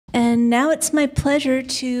And now it's my pleasure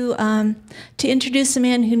to introduce a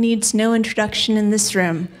man who needs no introduction in this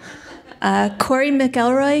room. Cory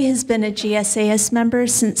McElroy has been a GSAS member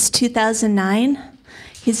since 2009.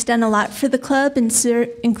 He's done a lot for the club,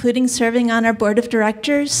 including serving on our board of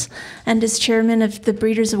directors and as chairman of the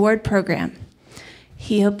Breeders' Award program.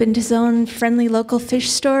 He opened his own friendly local fish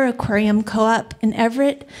store, Aquarium Co-op in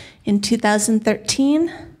Everett, in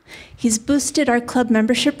 2013. He's boosted our club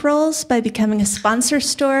membership rolls by becoming a sponsor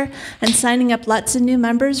store and signing up lots of new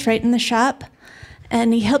members right in the shop.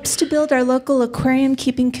 And he helps to build our local aquarium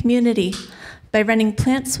keeping community by running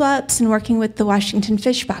plant swaps and working with the Washington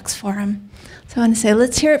Fish Box Forum. So I want to say,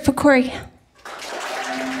 let's hear it for Cory.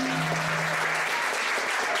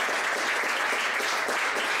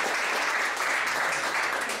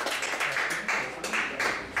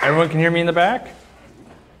 Everyone can hear me in the back?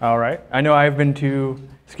 All right. I know I've been too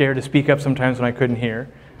scared to speak up sometimes when I couldn't hear.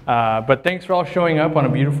 But thanks for all showing up on a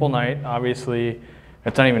beautiful night. Obviously,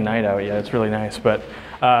 it's not even night out yet. It's really nice. But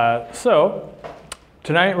so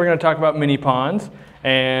tonight we're going to talk about mini ponds.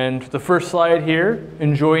 And the first slide here,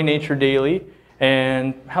 enjoy nature daily.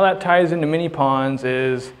 And how that ties into mini ponds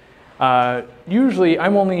is usually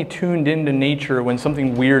I'm only tuned into nature when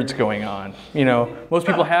something weird's going on. You know, most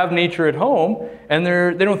people have nature at home and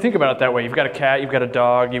they don't think about it that way. You've got a cat, you've got a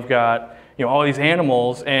dog, you've got all these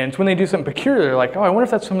animals, and it's when they do something peculiar, they're like, oh, I wonder if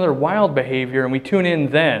that's some of their wild behavior, and we tune in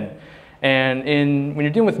then. And when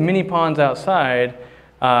you're dealing with mini ponds outside,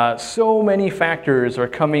 so many factors are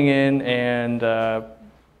coming in and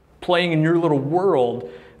playing in your little world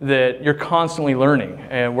that you're constantly learning.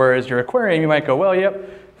 And whereas your aquarium, you might go, well,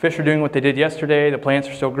 yep, fish are doing what they did yesterday, the plants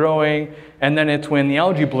are still growing, and then it's when the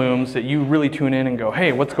algae blooms that you really tune in and go,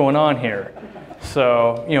 hey, what's going on here?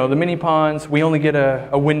 So, the mini ponds, we only get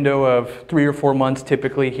a window of 3 or 4 months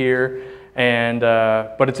typically here, and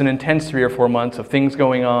but it's an intense 3 or 4 months of things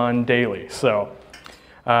going on daily. So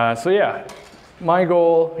yeah, my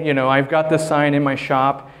goal, I've got this sign in my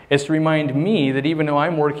shop, is to remind me that even though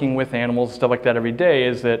I'm working with animals and stuff like that every day,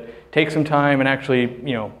 is that take some time and actually,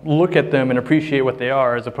 look at them and appreciate what they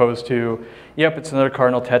are, as opposed to, yep, it's another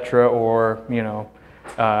cardinal tetra, or,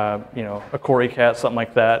 a Cory cat, something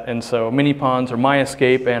like that. And so mini ponds are my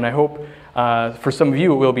escape, and I hope for some of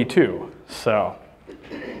you it will be too. So,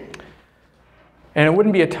 and it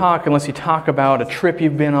wouldn't be a talk unless you talk about a trip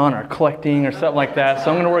you've been on or collecting or something like that.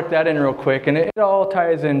 So I'm going to work that in real quick, and it all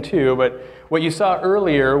ties in too. But what you saw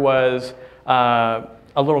earlier was a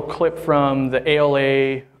little clip from the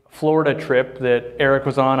ALA Florida trip that Eric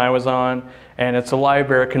was on, I was on, and it's a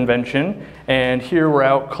livebearer convention. And here we're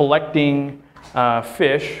out collecting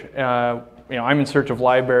fish. I'm in search of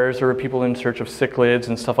livebearers. There are people in search of cichlids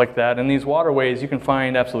and stuff like that. In these waterways, you can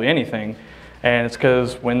find absolutely anything. And it's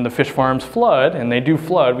because when the fish farms flood, and they do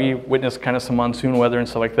flood, we witness kind of some monsoon weather and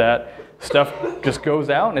stuff like that, stuff just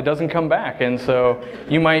goes out and it doesn't come back. And so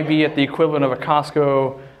you might be at the equivalent of a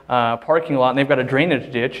Costco parking lot, and they've got a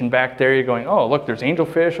drainage ditch, and back there you're going, oh, look, there's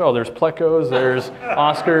angelfish, oh, there's plecos, there's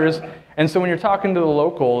Oscars. And so when you're talking to the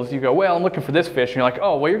locals, you go, well, I'm looking for this fish. And you're like,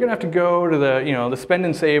 oh, well, you're going to have to go to the spend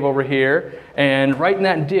and save over here, and right in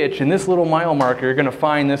that ditch, in this little mile marker, you're going to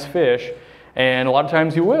find this fish. And a lot of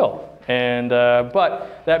times you will. And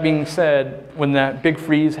but that being said, when that big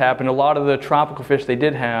freeze happened, a lot of the tropical fish they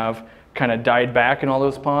did have kind of died back in all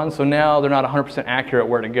those ponds. So now they're not 100% accurate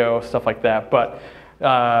where to go, stuff like that. But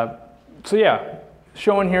so yeah,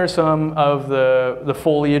 showing here some of the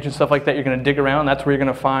foliage and stuff like that. You're going to dig around. That's where you're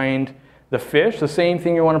going to find the fish. The same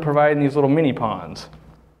thing you want to provide in these little mini ponds.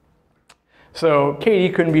 So Katie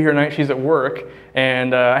couldn't be here tonight. She's at work,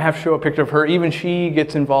 and I have to show a picture of her. Even she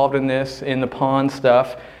gets involved in this, in the pond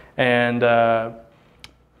stuff. And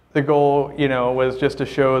the goal, was just to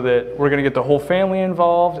show that we're going to get the whole family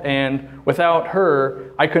involved. And without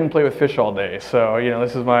her, I couldn't play with fish all day. So,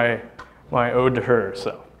 this is my ode to her.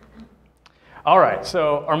 So, all right.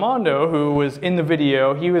 So Armando, who was in the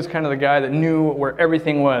video, he was kind of the guy that knew where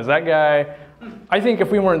everything was. That guy, I think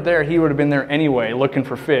if we weren't there, he would have been there anyway, looking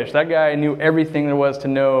for fish. That guy knew everything there was to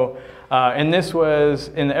know. And this was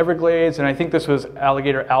in the Everglades, and I think this was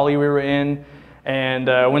Alligator Alley we were in. And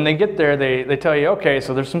when they get there, they tell you, okay,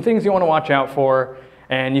 so there's some things you want to watch out for,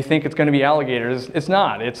 and you think it's going to be alligators. It's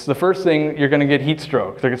not. It's the first thing you're going to get heat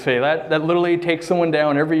stroke. They're going to say, that literally takes someone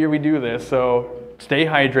down every year we do this, so stay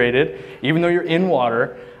hydrated, even though you're in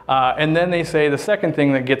water. And then they say the second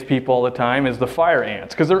thing that gets people all the time is the fire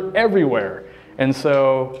ants, because they're everywhere. And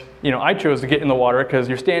so, I chose to get in the water because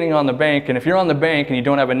you're standing on the bank, and if you're on the bank and you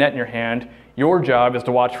don't have a net in your hand, your job is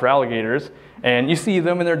to watch for alligators. And you see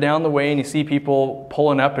them and they're down the way, and you see people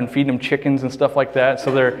pulling up and feeding them chickens and stuff like that.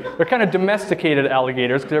 So they're kind of domesticated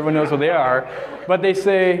alligators because everyone knows what they are. But they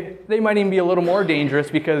say they might even be a little more dangerous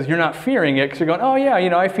because you're not fearing it because you're going, oh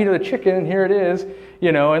yeah, I feed it a chicken and here it is.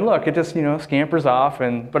 And look, it just, scampers off.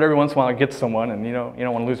 But every once in a while it gets someone, and you don't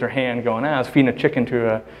want to lose their hand going, I was feeding a chicken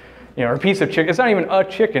to a piece of chicken. It's not even a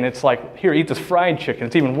chicken. It's like, here, eat this fried chicken.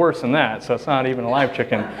 It's even worse than that. So it's not even a live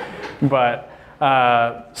chicken. But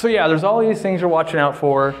so yeah, there's all these things you're watching out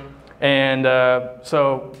for. And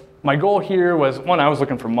so my goal here was, one, I was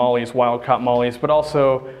looking for mollies, wild caught mollies, but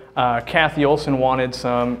also Kathy Olson wanted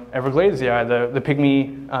some Evergladesii, the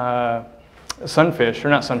pygmy sunfish, or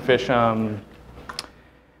not sunfish, I'm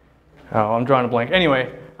drawing a blank.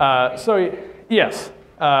 Anyway, so yes.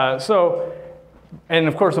 And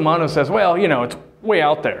of course Amano says, well, it's way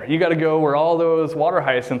out there. You got to go where all those water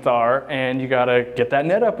hyacinth are, and you got to get that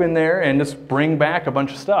net up in there and just bring back a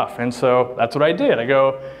bunch of stuff. And so that's what I did. I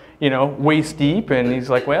go, waist deep, and he's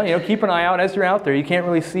like, well, keep an eye out as you're out there. You can't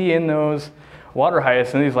really see in those water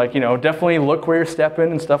hyacinths. He's like, definitely look where you're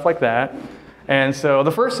stepping and stuff like that. And so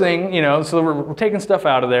the first thing, so we're taking stuff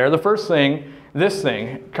out of there. The first thing, this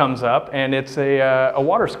thing comes up, and it's a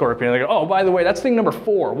water scorpion. They go, oh, by the way, that's thing number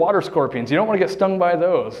 4, water scorpions. You don't want to get stung by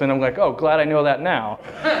those. And I'm like, oh, glad I know that now.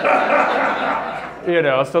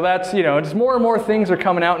 So that's, just more and more things are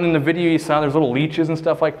coming out. And in the video you saw, there's little leeches and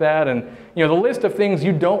stuff like that. And, the list of things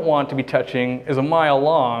you don't want to be touching is a mile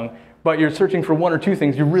long, but you're searching for 1 or 2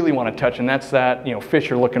 things you really want to touch, and that's that, fish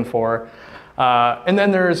you're looking for. And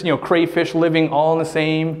then there's, crayfish living all in the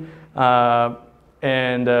same. So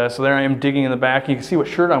there I am digging in the back. You can see what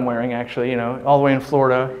shirt I'm wearing, actually, all the way in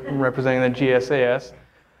Florida. I'm representing the GSAS.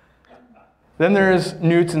 Then there's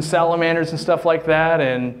newts and salamanders and stuff like that.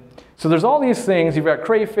 And so there's all these things. You've got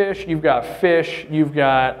crayfish, you've got fish, you've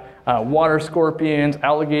got water scorpions,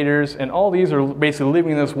 alligators, and all these are basically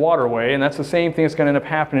living in this waterway. And that's the same thing that's going to end up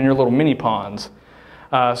happening in your little mini ponds.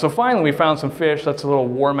 So finally we found some fish. That's a little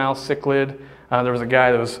warmouth cichlid. There was a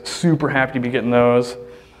guy that was super happy to be getting those.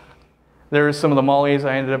 There's some of the mollies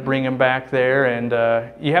I ended up bringing back there, and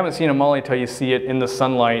you haven't seen a molly till you see it in the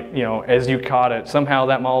sunlight, as you caught it. Somehow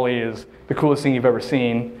that molly is the coolest thing you've ever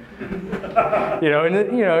seen. Now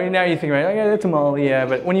you think about it, yeah, that's a molly, yeah,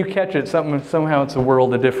 but when you catch it, somehow it's a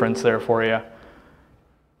world of difference there for you.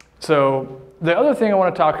 So the other thing I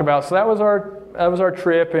want to talk about, so that was our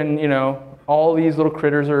trip, and all these little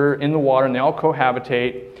critters are in the water and they all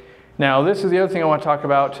cohabitate. Now this is the other thing I want to talk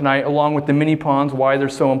about tonight, along with the mini ponds, why they're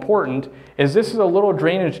so important, is this is a little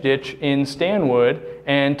drainage ditch in Stanwood,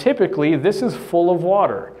 and typically this is full of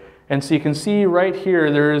water. And so you can see right here,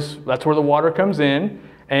 that's where the water comes in,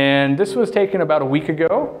 and this was taken about a week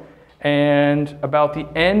ago, and about the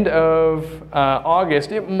end of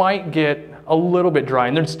August, it might get a little bit dry,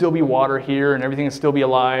 and there'd still be water here, and everything would still be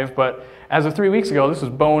alive, but as of 3 weeks ago, this was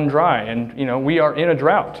bone dry, and we are in a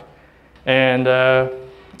drought. And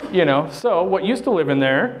so what used to live in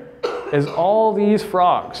there is all these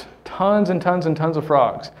frogs, tons and tons and tons of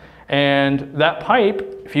frogs. And that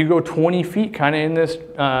pipe, if you go 20 feet kind of in this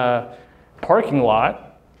parking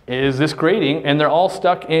lot, is this grating, and they're all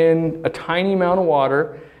stuck in a tiny amount of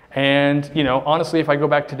water. And honestly, if I go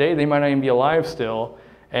back today, they might not even be alive still.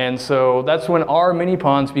 And so that's when our mini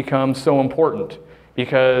ponds become so important,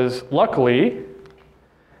 because luckily,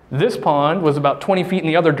 this pond was about 20 feet in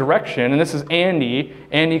the other direction, and this is Andy.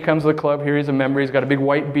 Andy comes to the club here, he's a member, he's got a big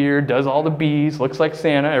white beard, does all the bees, looks like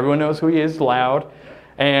Santa, everyone knows who he is, loud.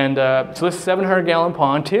 And so this 700-gallon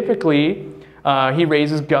pond, typically he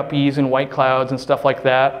raises guppies and white clouds and stuff like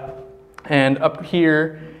that. And up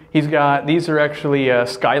here, he's got, these are actually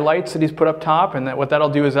skylights that he's put up top, and what that'll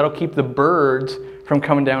do is that'll keep the birds from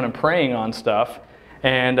coming down and preying on stuff.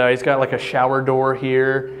 And he's got like a shower door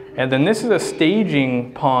here. And then this is a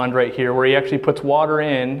staging pond right here where he actually puts water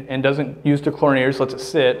in and doesn't use the chlorinators, lets it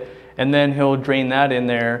sit, and then he'll drain that in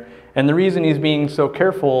there. And the reason he's being so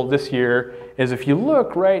careful this year is if you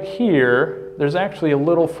look right here, there's actually a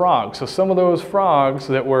little frog. So some of those frogs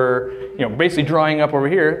that were basically drying up over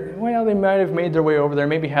here, well, they might have made their way over there,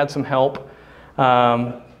 maybe had some help.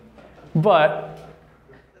 But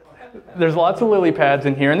there's lots of lily pads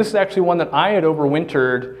in here, and this is actually one that I had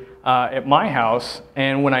overwintered at my house,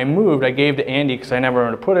 and when I moved, I gave to Andy because I never knew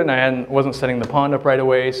where to put it, and I wasn't setting the pond up right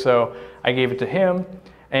away, so I gave it to him.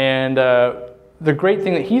 And the great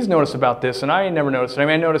thing that he's noticed about this, and I never noticed it,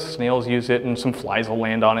 I noticed snails use it, and some flies will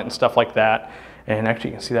land on it and stuff like that. And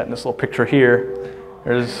actually, you can see that in this little picture here.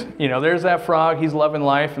 There's that frog. He's loving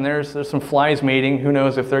life, and there's some flies mating. Who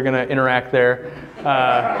knows if they're going to interact there?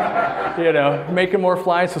 Making more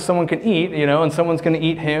flies so someone can eat. And someone's going to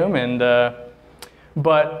eat him.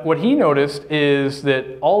 But what he noticed is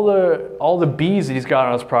that all the bees that he's got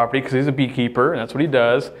on his property, because he's a beekeeper, and that's what he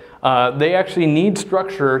does, they actually need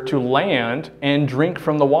structure to land and drink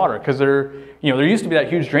from the water, because there used to be that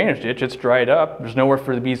huge drainage ditch. It's dried up. There's nowhere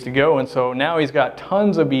for the bees to go, and so now he's got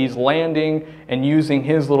tons of bees landing and using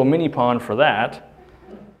his little mini pond for that.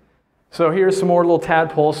 So here's some more little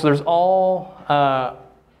tadpoles. So there's all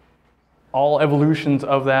evolutions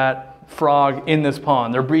of that frog in this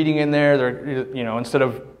pond. They're breeding in there. They're, instead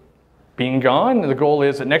of being gone, the goal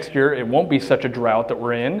is that next year it won't be such a drought that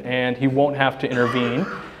we're in, and he won't have to intervene.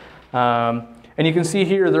 And you can see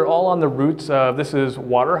here they're all on the roots of, this is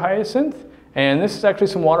water hyacinth, and this is actually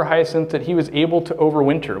some water hyacinth that he was able to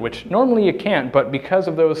overwinter, which normally you can't, but because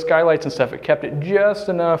of those skylights and stuff, it kept it just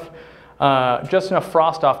enough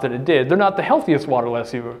frost off that it did. They're not the healthiest water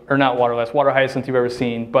hyacinth you've ever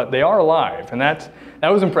seen, but they are alive, and that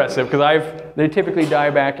was impressive, because they typically die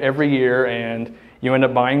back every year, and you end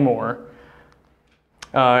up buying more.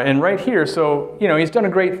 And right here, so he's done a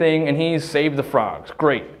great thing, and he's saved the frogs.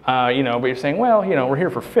 Great, but you're saying, well, we're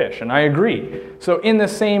here for fish, and I agree. So in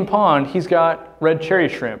this same pond, he's got red cherry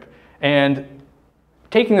shrimp, and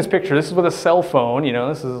taking this picture, this is with a cell phone.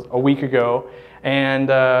 This is a week ago. And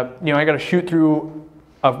I got to shoot through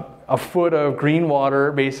a foot of green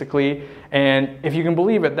water, basically. And if you can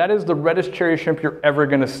believe it, that is the reddest cherry shrimp you're ever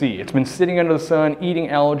going to see. It's been sitting under the sun, eating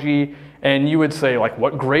algae. And you would say, like,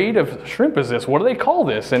 what grade of shrimp is this? What do they call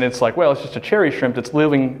this? And it's like, well, it's just a cherry shrimp that's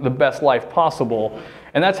living the best life possible.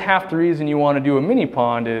 And that's half the reason you want to do a mini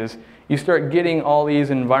pond, is you start getting all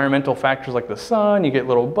these environmental factors like the sun, you get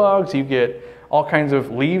little bugs, you get all kinds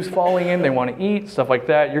of leaves falling in, they want to eat, stuff like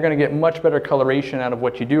that. You're going to get much better coloration out of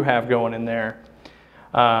what you do have going in there.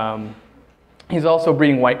 He's also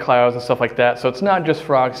breeding white clouds and stuff like that. So it's not just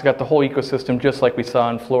frogs, he's got the whole ecosystem just like we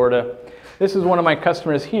saw in Florida. This is one of my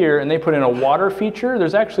customers here, and they put in a water feature.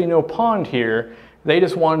 There's actually no pond here. They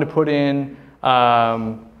just wanted to put in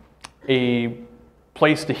a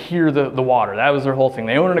place to hear the water. That was their whole thing.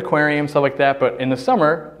 They own an aquarium, stuff like that, but in the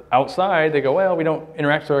summer, outside, they go, well, we don't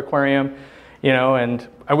interact with our aquarium. And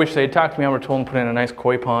I wish they had talked to me. I would have told them to put in a nice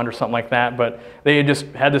koi pond or something like that, but they had just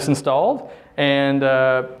had this installed. And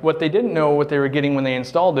what they didn't know what they were getting when they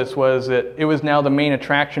installed this was that it was now the main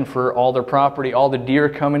attraction for all their property. All the deer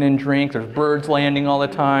come in and drink. There's birds landing all the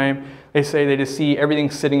time. They say they just see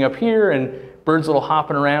everything sitting up here and birds little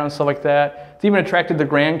hopping around and stuff like that. It's even attracted the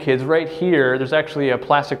grandkids. Right here, there's actually a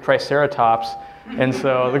plastic triceratops. And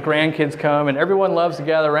so the grandkids come, and everyone loves to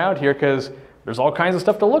gather around here because there's all kinds of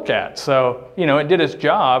stuff to look at. So, it did its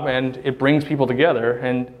job, and it brings people together.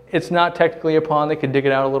 And it's not technically a pond. They could dig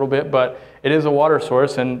it out a little bit, but it is a water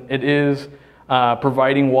source, and it is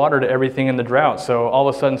providing water to everything in the drought. So all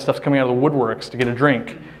of a sudden, stuff's coming out of the woodworks to get a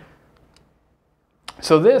drink.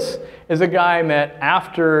 So this is a guy I met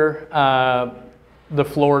after the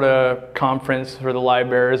Florida conference for the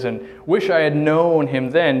livebearers, and wish I had known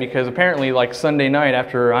him then, because apparently, like Sunday night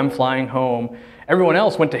after I'm flying home, everyone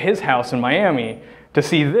else went to his house in Miami to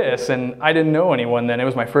see this, and I didn't know anyone then. It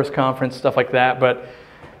was my first conference, stuff like that. But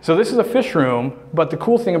so this is a fish room, but the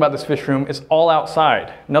cool thing about this fish room is all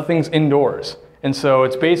outside. Nothing's indoors. And so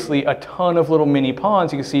it's basically a ton of little mini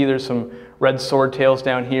ponds. You can see there's some red swordtails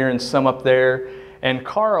down here and some up there. And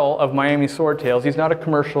Carl of Miami Swordtails, he's not a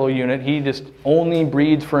commercial unit. He just only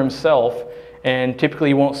breeds for himself, and typically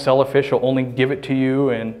he won't sell a fish. He'll only give it to you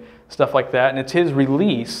and stuff like that. And it's his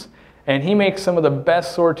release. And he makes some of the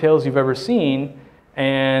best swordtails you've ever seen.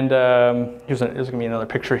 And there's going to be another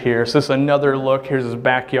picture here. So this is another look. Here's his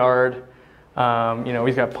backyard.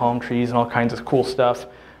 He's got palm trees and all kinds of cool stuff.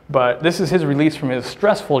 But this is his release from his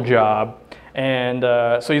stressful job. And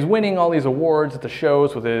so he's winning all these awards at the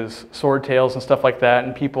shows with his swordtails and stuff like that.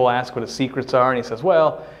 And people ask what his secrets are. And he says,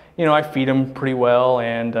 well, I feed him pretty well.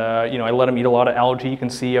 And, I let him eat a lot of algae. You can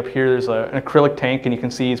see up here there's an acrylic tank. And you can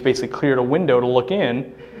see he's basically cleared a window to look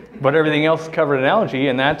in. But everything else is covered in algae,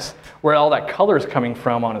 and that's where all that color is coming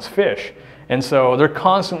from on his fish. And so they're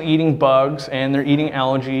constantly eating bugs, and they're eating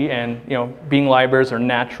algae, and being livebearers are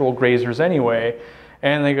natural grazers anyway.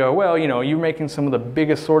 And they go, well, you're making some of the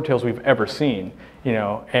biggest swordtails we've ever seen,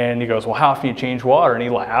 And he goes, well, how often do you change water? And he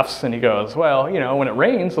laughs, and he goes, well, when it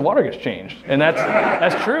rains, the water gets changed. And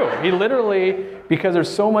that's true. He literally, because there's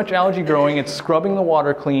so much algae growing, it's scrubbing the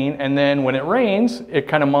water clean, and then when it rains, it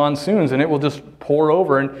kind of monsoons, and it will just pour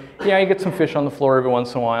over. And yeah, you get some fish on the floor every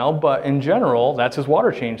once in a while, but in general, that's his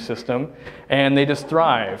water change system, and they just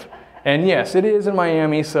thrive. And yes, it is in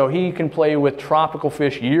Miami, so he can play with tropical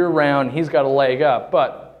fish year-round. He's got a leg up,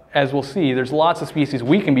 but as we'll see, there's lots of species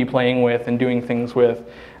we can be playing with and doing things with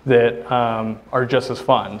that are just as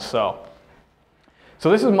fun. So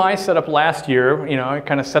this is my setup last year. You know, I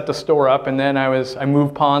kind of set the store up, and then I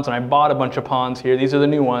moved ponds, and I bought a bunch of ponds here. These are the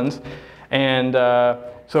new ones. And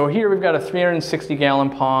so here we've got a 360-gallon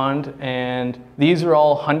pond, and these are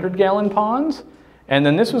all 100-gallon ponds. And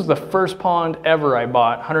then this was the first pond ever I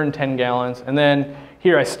bought, 110 gallons. And then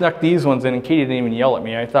here I snuck these ones in, and Katie didn't even yell at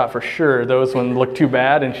me. I thought for sure those ones looked too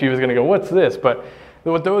bad, and she was gonna go, what's this? But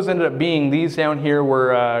what those ended up being, these down here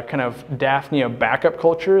were kind of Daphnia backup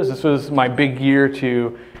cultures. This was my big year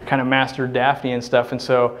to kind of master Daphnia and stuff. And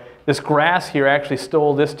so this grass here, I actually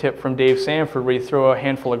stole this tip from Dave Sanford, where you throw a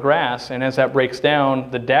handful of grass, and as that breaks down,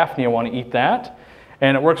 the Daphnia want to eat that.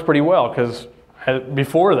 And it works pretty well, because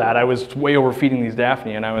before that, I was way overfeeding these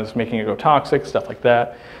Daphnia, and I was making it go toxic, stuff like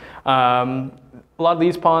that. A lot of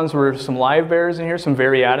these ponds were some live bearers in here, some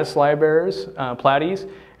variatus live bearers, platies.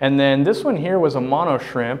 And then this one here was a mono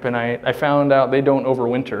shrimp, and I found out they don't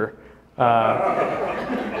overwinter,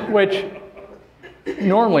 which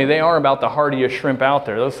normally they are about the hardiest shrimp out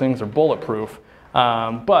there. Those things are bulletproof.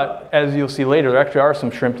 But as you'll see later, there actually are some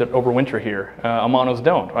shrimp that overwinter here. Amanos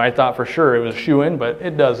don't. I thought for sure it was shoo-in, but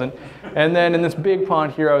it doesn't. And then in this big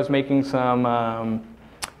pond here, I was making some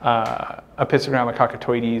Apistogramma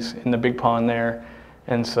cockatoides in the big pond there.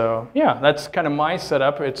 And so, yeah, that's kind of my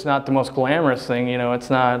setup. It's not the most glamorous thing, you know, it's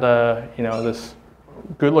not, you know, this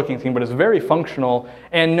good-looking thing, but it's very functional.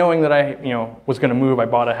 And knowing that I, you know, was going to move, I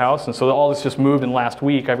bought a house, and so all this just moved in last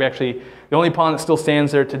week. I've actually, the only pond that still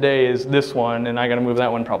stands there today is this one, and I got to move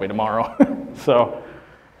that one probably tomorrow. So,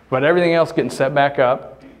 but everything else getting set back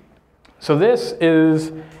up. So this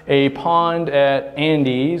is a pond at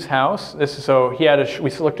Andy's house. This is, so he had we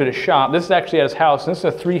selected a shop. This is actually at his house, and this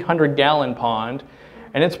is a 300-gallon pond.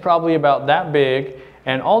 And it's probably about that big,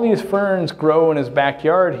 and all these ferns grow in his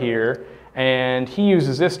backyard here, and he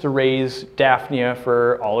uses this to raise Daphnia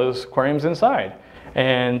for all his aquariums inside.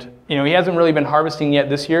 And you know, he hasn't really been harvesting yet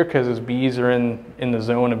this year because his bees are in the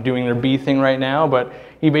zone of doing their bee thing right now, but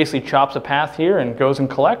he basically chops a path here and goes and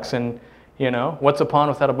collects, and you know, what's a pond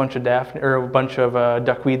without a bunch of Daphnia, or a bunch of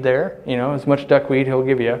duckweed there? You know, as much duckweed he'll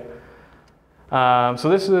give you. So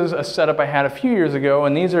this is a setup I had a few years ago,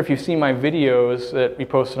 and these are, if you've seen my videos that we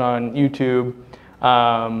posted on YouTube,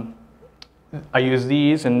 I use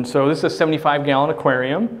these. And so this is a 75-gallon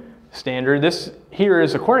aquarium, standard. This here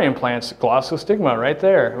is aquarium plants, Glossostigma right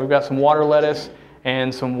there. We've got some water lettuce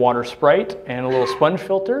and some water Sprite and a little sponge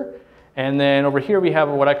filter. And then over here we have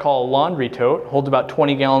what I call a laundry tote, holds about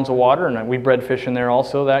 20 gallons of water, and we bred fish in there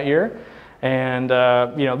also that year. And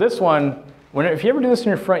you know, this one, if you ever do this in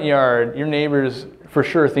your front yard, your neighbors for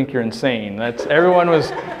sure think you're insane. Everyone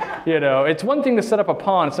was, you know, it's one thing to set up a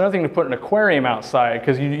pond, it's another thing to put an aquarium outside,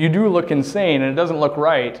 because you do look insane and it doesn't look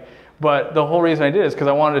right. But the whole reason I did is because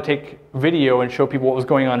I wanted to take video and show people what was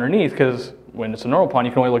going on underneath, because when it's a normal pond,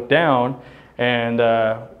 you can only look down, and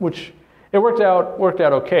which it worked out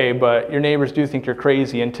okay, but your neighbors do think you're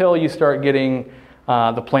crazy until you start getting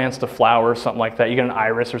the plants to flower or something like that. You get an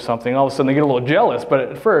iris or something, all of a sudden they get a little jealous, but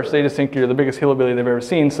at first they just think you're the biggest hillbilly they've ever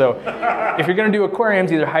seen. So if you're going to do aquariums,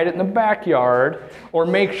 either hide it in the backyard or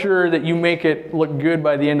make sure that you make it look good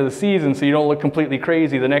by the end of the season so you don't look completely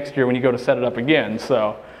crazy the next year when you go to set it up again.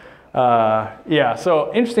 So yeah,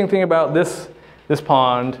 so interesting thing about this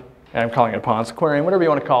pond, and I'm calling it a pond, aquarium, whatever you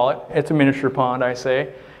want to call it, it's a miniature pond, I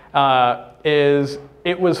say, is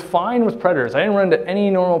it was fine with predators. I didn't run into any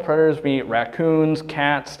normal predators, be it raccoons,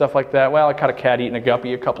 cats, stuff like that. Well, I caught a cat eating a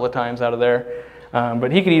guppy a couple of times out of there.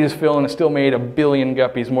 But he could eat his fill, and it still made 1 billion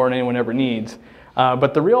guppies, more than anyone ever needs.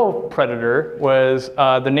 But the real predator was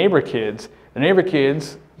the neighbor kids. The neighbor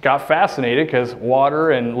kids got fascinated because water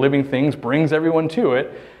and living things brings everyone to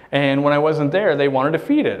it. And when I wasn't there, they wanted to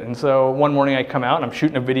feed it. And so one morning I come out and I'm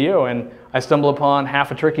shooting a video, and I stumble upon half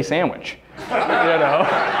a turkey sandwich, you know?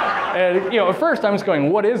 And you know, at first I'm just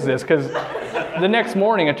going, what is this? Because the next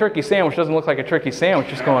morning a turkey sandwich doesn't look like a turkey sandwich.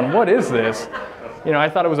 Just going, what is this? You know, I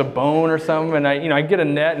thought it was a bone or something, and I get a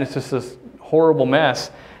net and it's just this horrible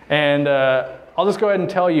mess. And I'll just go ahead and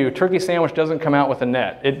tell you, turkey sandwich doesn't come out with a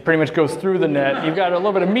net. It pretty much goes through the net. You've got a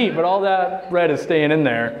little bit of meat, but all that bread is staying in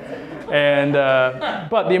there. And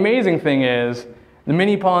but the amazing thing is, the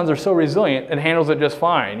mini ponds are so resilient, it handles it just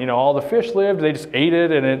fine. You know, all the fish lived, they just ate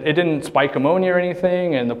it, and it didn't spike ammonia or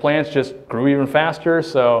anything, and the plants just grew even faster.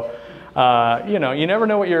 So, you know, you never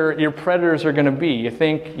know what your predators are going to be. You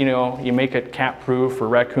think, you know, you make it cat-proof or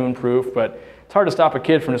raccoon-proof, but it's hard to stop a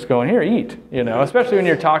kid from just going, here, eat, you know, especially when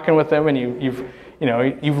you're talking with them and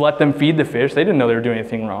you've let them feed the fish. They didn't know they were doing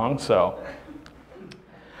anything wrong, so.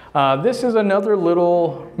 This is another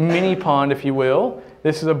little mini pond, if you will.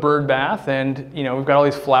 This is a bird bath, and you know, we've got all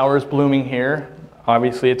these flowers blooming here.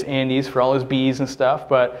 Obviously it's Andes for all his bees and stuff,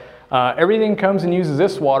 but everything comes and uses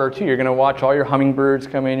this water too. You're gonna watch all your hummingbirds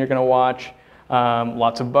come in, you're gonna watch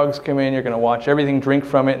lots of bugs come in, you're gonna watch everything drink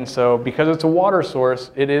from it, and so because it's a water source,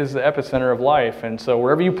 it is the epicenter of life, and so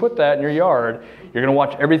wherever you put that in your yard, you're gonna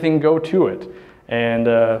watch everything go to it. And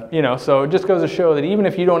you know, so it just goes to show that even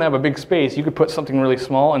if you don't have a big space, you could put something really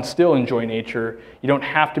small and still enjoy nature. You don't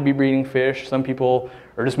have to be breeding fish. Some people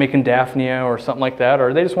are just making Daphnia or something like that,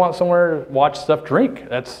 or they just want somewhere to watch stuff drink.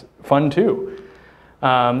 That's fun too.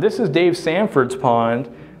 This is Dave Sanford's pond,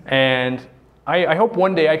 and I hope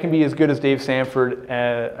one day I can be as good as Dave Sanford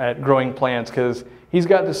at growing plants, because he's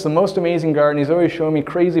got the most amazing garden. He's always showing me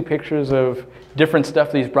crazy pictures of different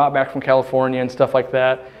stuff that he's brought back from California and stuff like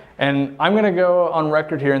that. And I'm going to go on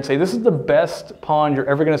record here and say this is the best pond you're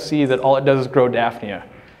ever going to see that all it does is grow Daphnia.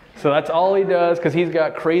 So that's all he does, because he's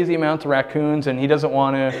got crazy amounts of raccoons and he doesn't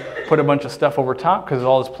want to put a bunch of stuff over top because of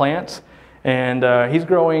all his plants. And he's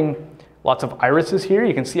growing lots of irises here.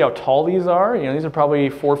 You can see how tall these are. You know, these are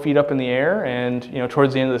probably 4 feet up in the air, and you know,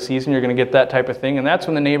 towards the end of the season you're going to get that type of thing. And that's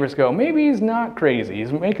when the neighbors go, maybe he's not crazy.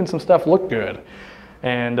 He's making some stuff look good.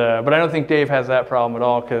 And, but I don't think Dave has that problem at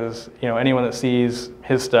all, because you know, anyone that sees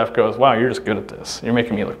his stuff goes, wow, you're just good at this. You're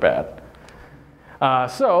making me look bad.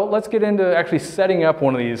 So let's get into actually setting up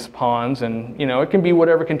one of these ponds. And you know, it can be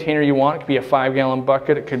whatever container you want. It could be a 5-gallon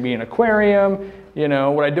bucket. It could be an aquarium. You know,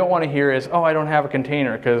 what I don't want to hear is, oh, I don't have a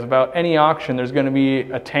container, because about any auction there's going to be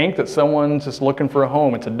a tank that someone's just looking for a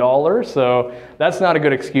home. It's $1, so that's not a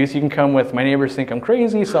good excuse. You can come with, my neighbors think I'm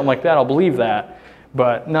crazy, something like that. I'll believe that,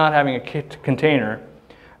 but not having a container.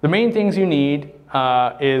 The main things you need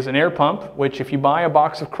is an air pump, which if you buy a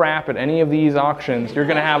box of crap at any of these auctions, you're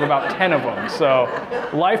going to have about 10 of them. So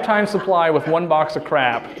lifetime supply with 1 box of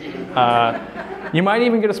crap. You might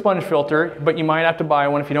even get a sponge filter, but you might have to buy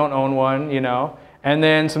one if you don't own one, you know. And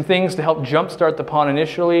then some things to help jumpstart the pond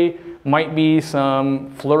initially might be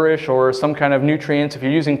some flourish or some kind of nutrients. If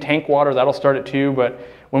you're using tank water, that'll start it too. But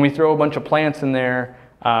when we throw a bunch of plants in there,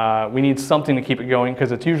 we need something to keep it going,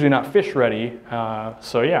 because it's usually not fish ready.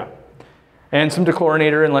 So yeah. And some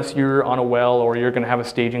dechlorinator, unless you're on a well or you're going to have a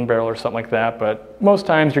staging barrel or something like that. But most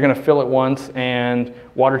times you're going to fill it once, and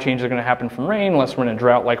water changes are going to happen from rain unless we're in a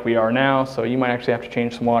drought like we are now. So you might actually have to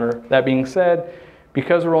change some water. That being said,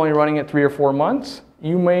 because we're only running it 3 or 4 months,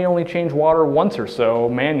 you may only change water once or so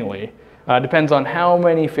manually. Depends on how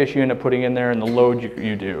many fish you end up putting in there and the load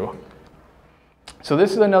you do. So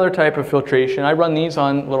this is another type of filtration. I run these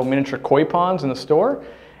on little miniature koi ponds in the store.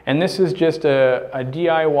 And this is just a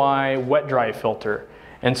DIY wet dry filter.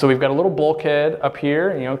 And so we've got a little bulkhead up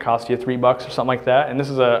here, you know, it costs you $3 or something like that. And this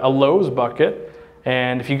is a Lowe's bucket.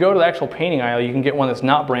 And if you go to the actual painting aisle, you can get one that's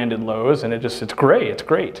not branded Lowe's, and it's gray, it's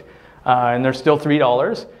great. And they're still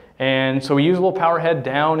 $3. And so we use a little power head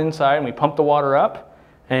down inside, and we pump the water up.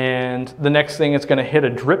 And the next thing, it's gonna hit a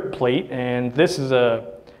drip plate. And this is a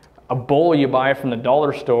bowl you buy from the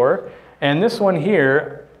dollar store. And this one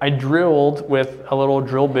here, I drilled with a little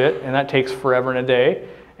drill bit, and that takes forever and a day.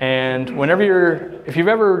 And if you've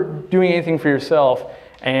ever doing anything for yourself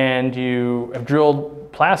and you have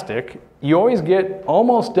drilled plastic, you always get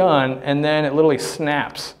almost done, and then it literally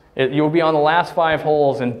snaps. You'll be on the last 5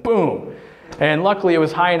 holes and boom. And luckily it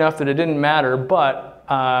was high enough that it didn't matter, but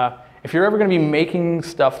if you're ever gonna be making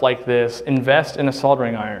stuff like this, invest in a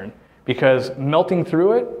soldering iron, because melting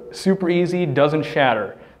through it, super easy, doesn't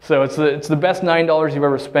shatter. So it's the best $9 you've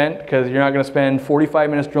ever spent, because you're not going to spend 45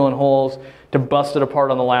 minutes drilling holes to bust it apart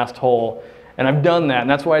on the last hole. And I've done that, and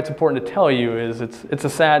that's why it's important to tell you is it's a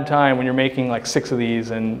sad time when you're making like 6 of these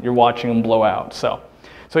and you're watching them blow out. So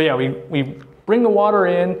yeah, we bring the water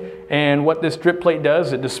in, and what this drip plate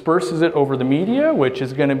does, it disperses it over the media, which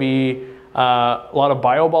is going to be a lot of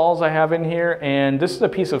bio balls I have in here. And this is a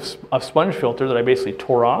piece of sponge filter that I basically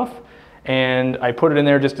tore off, and I put it in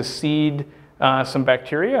there just to seed some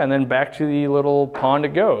bacteria, and then back to the little pond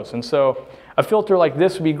it goes. And so a filter like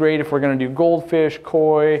this would be great if we're going to do goldfish,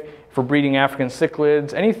 koi, if we're breeding African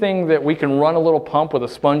cichlids, anything that we can run a little pump with a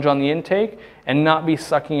sponge on the intake and not be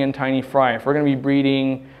sucking in tiny fry. If we're going to be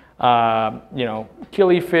breeding, you know,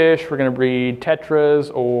 killifish, we're going to breed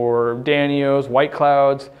tetras or danios, white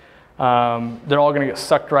clouds, they're all going to get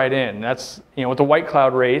sucked right in. That's, you know, with the white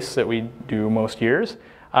cloud race that we do most years,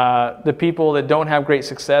 the people that don't have great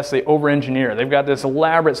success, they over-engineer. They've got this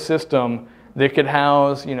elaborate system that could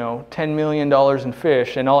house, you know, $10 million in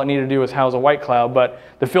fish, and all it needed to do was house a white cloud. But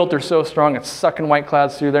the filter's so strong, it's sucking white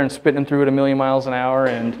clouds through there and spitting them through at 1,000,000 miles an hour.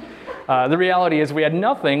 And the reality is, if we had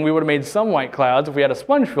nothing, we would have made some white clouds. If we had a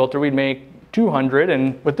sponge filter, we'd make 200.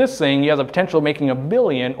 And with this thing, you have the potential of making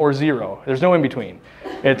 1,000,000,000 or 0. There's no in between.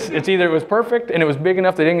 It's either it was perfect and it was big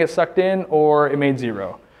enough they didn't get sucked in, or it made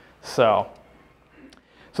 0. So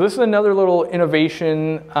this is another little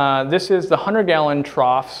innovation. This is the 100-gallon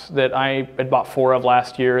troughs that I had bought 4 of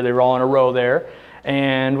last year. They were all in a row there.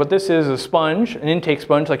 And what this is a sponge, an intake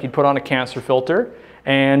sponge like you'd put on a canister filter,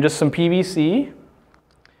 and just some PVC.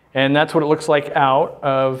 And that's what it looks like out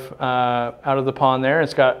of the pond there.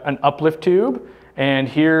 It's got an uplift tube, and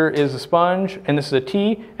here is the sponge, and this is a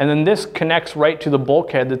T, and then this connects right to the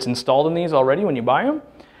bulkhead that's installed in these already when you buy them.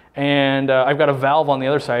 And I've got a valve on the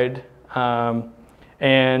other side,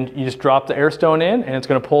 and you just drop the air stone in, and it's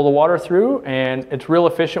going to pull the water through, and it's real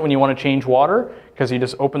efficient when you want to change water, because you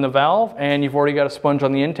just open the valve, and you've already got a sponge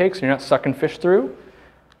on the intake, so you're not sucking fish through.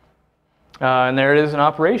 And there it is in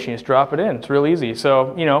operation. You just drop it in. It's real easy.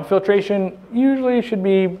 So, you know, filtration usually should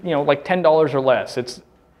be, you know, like $10 or less.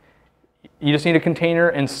 You just need a container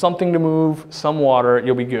and something to move, some water,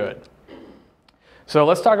 you'll be good. So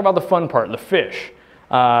let's talk about the fun part, the fish.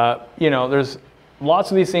 You know, there's lots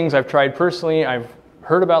of these things I've tried personally. I've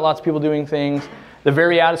heard about lots of people doing things. The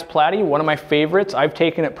Variatus platy, one of my favorites. I've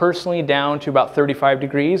taken it personally down to about 35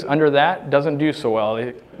 degrees. Under that, doesn't do so well.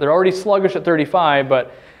 They're already sluggish at 35,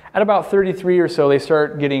 but at about 33 or so, they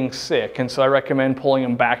start getting sick. And so I recommend pulling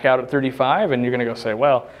them back out at 35. And you're going to go say,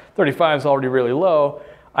 well, 35 is already really low.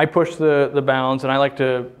 I push the bounds, and I like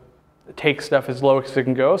to take stuff as low as it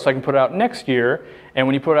can go so I can put it out next year. And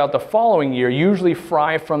when you put it out the following year, usually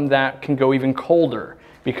fry from that can go even colder,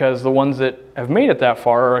 because the ones that have made it that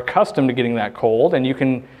far are accustomed to getting that cold, and you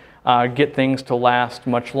can get things to last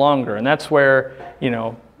much longer. And that's where, you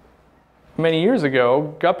know, many years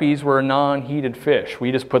ago, guppies were a non-heated fish.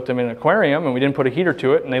 We just put them in an aquarium and we didn't put a heater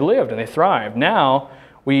to it, and they lived and they thrived. Now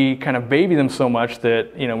we kind of baby them so much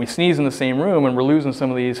that, you know, we sneeze in the same room and we're losing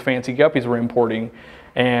some of these fancy guppies we're importing.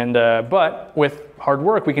 And but with hard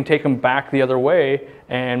work, we can take them back the other way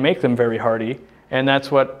and make them very hardy. And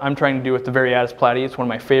that's what I'm trying to do with the Variatus platy. It's one of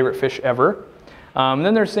my favorite fish ever.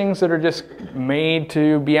 Then there's things that are just made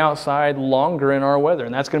to be outside longer in our weather,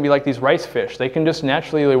 and that's going to be like these rice fish. They can just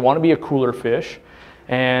naturally, they want to be a cooler fish,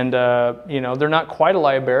 and you know, they're not quite a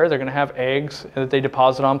livebearer. They're going to have eggs that they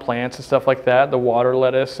deposit on plants and stuff like that. The water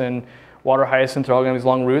lettuce and water hyacinths are all going to have these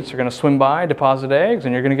long roots. They're going to swim by, deposit eggs,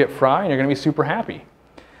 and you're going to get fry, and you're going to be super happy.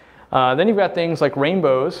 Then you've got things like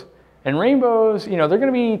rainbows. And rainbows, you know, they're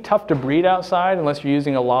going to be tough to breed outside unless you're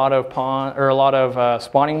using a lot of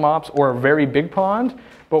spawning mops or a very big pond.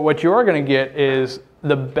 But what you are going to get is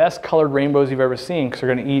the best colored rainbows you've ever seen, because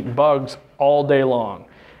they're going to eat bugs all day long.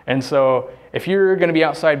 And so if you're going to be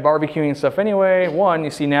outside barbecuing and stuff anyway, one, you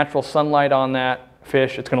see natural sunlight on that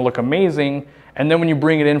fish, it's going to look amazing. And then when you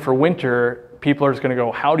bring it in for winter, people are just going to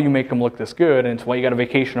go, how do you make them look this good? And it's, well, you got to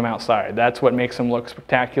vacation them outside. That's what makes them look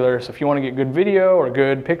spectacular. So if you want to get good video or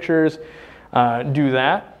good pictures, do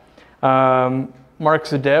that. Mark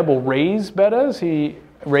Zadeb will raise bettas. He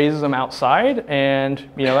raises them outside, and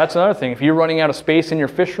you know, that's another thing. If you're running out of space in your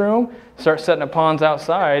fish room, start setting up ponds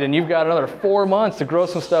outside, and you've got another 4 months to grow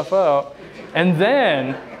some stuff out. And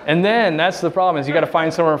then that's the problem, is you got to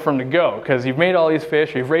find somewhere for them to go, because you've made all these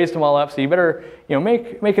fish, you've raised them all up, so you better, you know,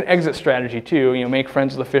 make an exit strategy too. You know, make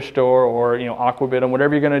friends with the fish store, or, you know, aquabid them,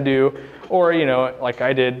 whatever you're going to do. Or, you know, like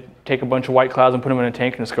I did, take a bunch of white clouds and put them in a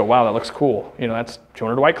tank and just go, wow, that looks cool. You know, that's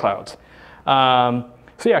 200 white clouds.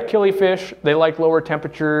 So yeah, killifish, they like lower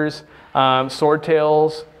temperatures.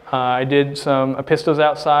 Swordtails, I did some apistos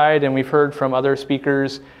outside, and we've heard from other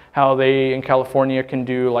speakers how they in California can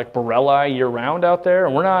do like borelli year-round out there.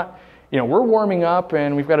 And we're not, you know, we're warming up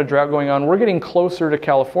and we've got a drought going on. We're getting closer to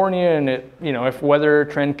California, and it, you know, if weather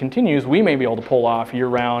trend continues, we may be able to pull off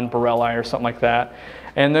year-round borelli or something like that.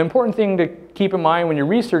 And the important thing to keep in mind when you're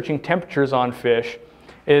researching temperatures on fish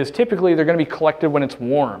is typically they're going to be collected when it's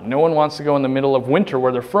warm. No one wants to go in the middle of winter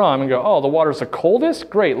where they're from and go, oh, the water's the coldest?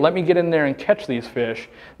 Great, let me get in there and catch these fish.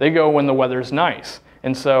 They go when the weather's nice.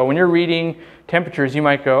 And so when you're reading temperatures, you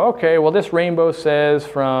might go, okay, well, this rainbow says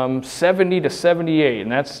from 70 to 78,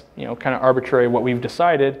 and that's, you know, kind of arbitrary what we've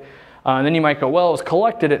decided. And then you might go, well, it was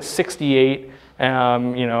collected at 68, you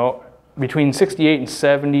know, between 68 and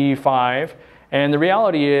 75. And the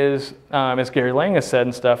reality is, as Gary Lang has said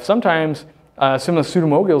and stuff, sometimes some of the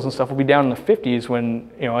pseudomogils and stuff will be down in the 50s when,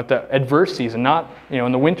 you know, at the adverse season, not, you know,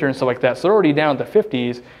 in the winter and stuff like that. So they're already down at the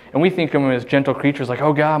 50s, and we think of them as gentle creatures like,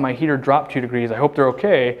 oh God, my heater dropped 2 degrees, I hope they're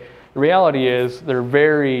okay. The reality is they're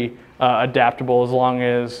very adaptable, as long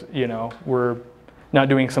as, you know, we're not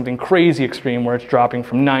doing something crazy extreme where it's dropping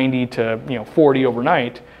from 90 to, you know, 40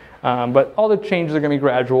 overnight. But all the changes are going to be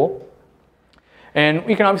gradual. And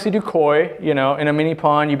we can obviously do koi. You know, in a mini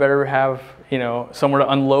pond, you better have, you know, somewhere to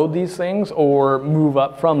unload these things or move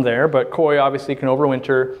up from there. But koi obviously can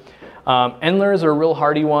overwinter. Endlers are a real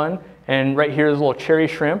hardy one. And right here is a little cherry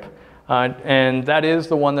shrimp. And that is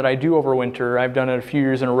the one that I do overwinter. I've done it a few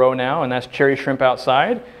years in a row now, and that's cherry shrimp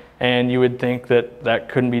outside. And you would think that that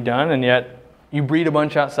couldn't be done, and yet you breed a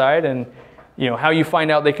bunch outside, and you know how you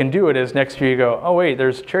find out they can do it is next year you go, oh wait,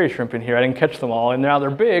 there's cherry shrimp in here. I didn't catch them all, and now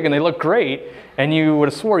they're big and they look great, and you would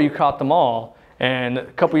have swore you caught them all. And a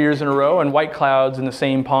couple years in a row, and white clouds in the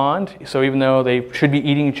same pond. So even though they should be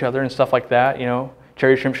eating each other and stuff like that, you know,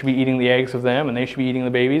 cherry shrimp should be eating the eggs of them, and they should be eating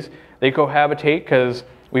the babies. They cohabitate because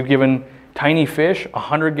we've given tiny fish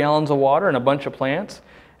 100 gallons of water and a bunch of plants.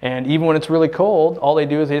 And even when it's really cold, all they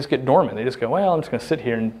do is they just get dormant. They just go, well, I'm just going to sit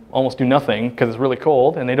here and almost do nothing because it's really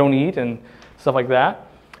cold, and they don't eat and stuff like that.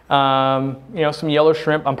 You know, some yellow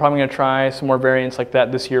shrimp. I'm probably going to try some more variants like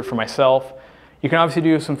that this year for myself. You can obviously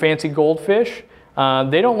do some fancy goldfish.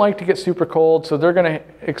 They don't like to get super cold, so they're going to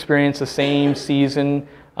experience the same season.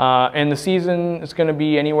 And the season is going to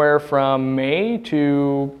be anywhere from May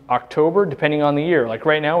to October, depending on the year. Like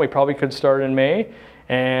right now, we probably could start in May.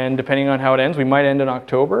 And depending on how it ends, we might end in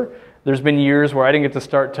October. There's been years where I didn't get to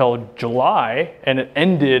start till July, and it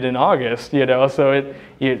ended in August, you know, so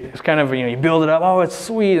it's kind of, you know, you build it up, oh, it's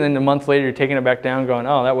sweet, and then a month later you're taking it back down going,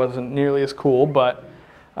 oh, that wasn't nearly as cool, but,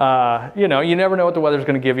 you know, you never know what the weather's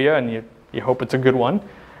going to give you, and you hope it's a good one.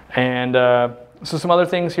 And so some other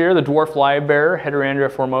things here, the dwarf livebearer,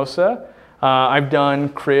 Heterandria formosa. I've done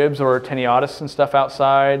cribs or teniotis and stuff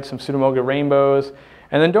outside, some pseudomoga rainbows.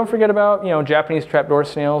 And then don't forget about, you know, Japanese trapdoor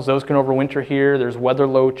snails. Those can overwinter here. There's weather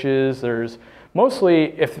loaches. There's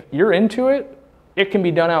mostly, if you're into it, it can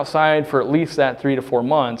be done outside for at least that 3 to 4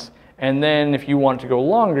 months. And then if you want to go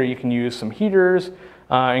longer, you can use some heaters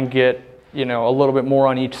and get, you know, a little bit more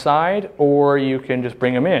on each side, or you can just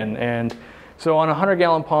bring them in. And so on a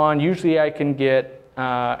 100-gallon pond, usually I can get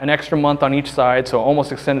an extra month on each side, so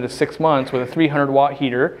almost extended to 6 months with a 300-watt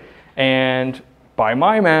heater. And by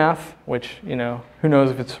my math, which, you know, who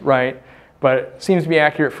knows if it's right, but it seems to be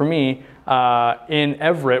accurate for me, in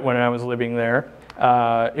Everett when I was living there,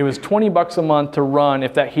 it was $20 a month to run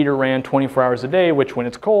if that heater ran 24 hours a day, which when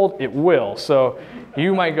it's cold, it will. So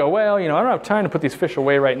you might go, well, you know, I don't have time to put these fish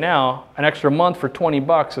away right now. An extra month for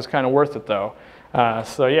 $20 is kind of worth it though.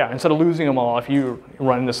 So yeah, instead of losing them all if you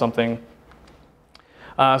run into something.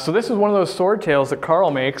 So this is one of those swordtails that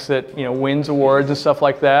Carl makes that, you know, wins awards and stuff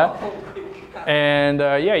like that. And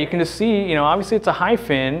yeah, you can just see, you know, obviously it's a high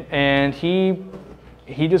fin, and he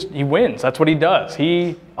wins. That's what he does.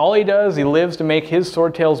 All he does, he lives to make his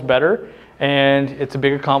swordtails better, and it's a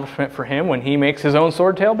big accomplishment for him when he makes his own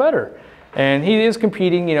swordtail better. And he is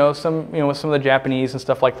competing, you know, with some of the Japanese and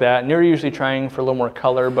stuff like that, and they're usually trying for a little more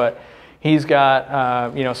color, but he's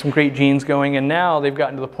got, you know, some great genes going, and now they've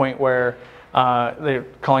gotten to the point where they're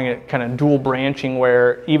calling it kind of dual branching,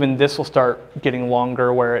 where even this will start getting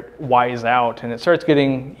longer, where it Y's out, and it starts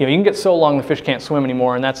getting, you know, you can get so long the fish can't swim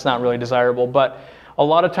anymore, and that's not really desirable. But a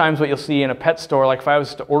lot of times what you'll see in a pet store, like if I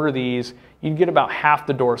was to order these, you'd get about half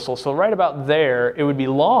the dorsal. So right about there, it would be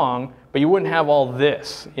long, but you wouldn't have all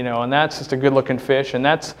this, you know, and that's just a good looking fish, and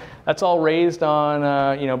that's all raised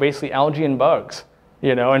on, you know, basically algae and bugs,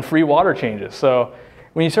 you know, and free water changes. So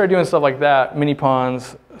when you start doing stuff like that, mini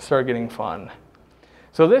ponds start getting fun.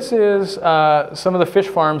 So this is some of the fish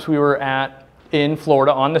farms we were at in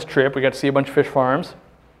Florida on this trip. We got to see a bunch of fish farms.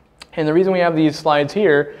 And the reason we have these slides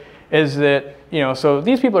here is that, you know, so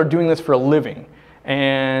these people are doing this for a living.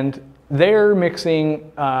 And they're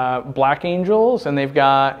mixing black angels, and they've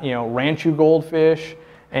got, you know, ranchu goldfish,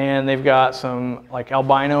 and they've got some like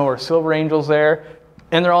albino or silver angels there.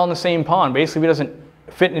 And they're all in the same pond. Basically, if it doesn't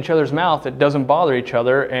fit in each other's mouth, it doesn't bother each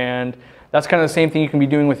other. And that's kind of the same thing you can be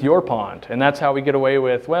doing with your pond. And that's how we get away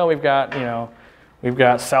with, well, we've got, you know, we've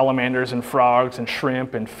got salamanders and frogs and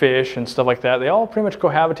shrimp and fish and stuff like that. They all pretty much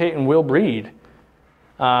cohabitate and will breed.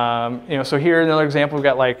 You know, so here another example, we've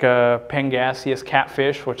got like Pangasius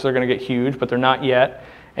catfish, which they're going to get huge, but they're not yet.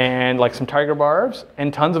 And like some tiger barbs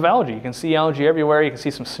and tons of algae. You can see algae everywhere. You can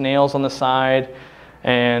see some snails on the side.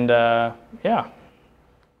 And yeah.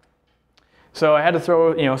 So I had to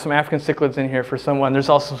throw, you know, some African cichlids in here for someone. There's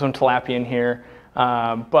also some tilapia in here.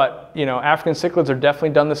 But, you know, African cichlids are definitely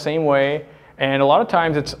done the same way. And a lot of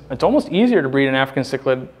times it's almost easier to breed an African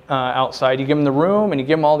cichlid outside. You give them the room and you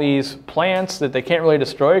give them all these plants that they can't really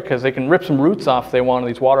destroy because they can rip some roots off if they want,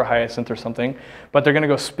 these water hyacinth or something, but they're going to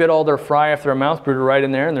go spit all their fry if they're a mouse brooder right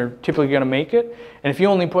in there, and they're typically going to make it. And if you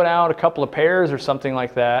only put out a couple of pairs or something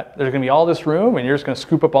like that, there's going to be all this room and you're just going to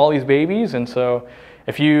scoop up all these babies. And so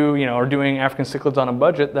if you are doing African cichlids on a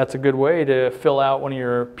budget, that's a good way to fill out one of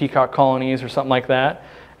your peacock colonies or something like that.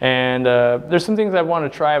 And there's some things I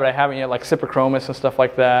want to try, but I haven't yet, like Cyprichromis and stuff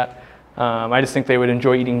like that. I just think they would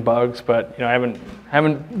enjoy eating bugs, but I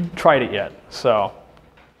haven't tried it yet. So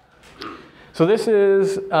this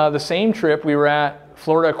is the same trip. We were at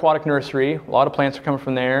Florida Aquatic Nursery. A lot of plants are coming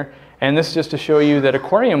from there. And this is just to show you that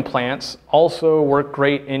aquarium plants also work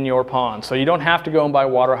great in your pond. So you don't have to go and buy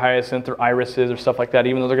water hyacinth or irises or stuff like that,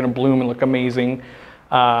 even though they're going to bloom and look amazing.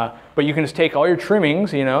 But you can just take all your trimmings,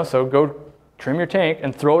 so go trim your tank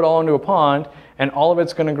and throw it all into a pond, and all of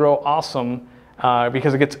it's going to grow awesome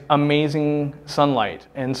because it gets amazing sunlight.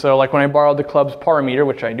 And so like when I borrowed the club's parameter,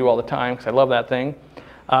 which I do all the time because I love that thing,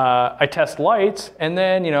 I test lights, and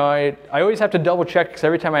then I always have to double check because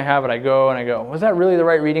every time I have it I go, was that really the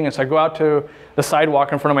right reading? And so I go out to the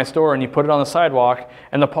sidewalk in front of my store and you put it on the sidewalk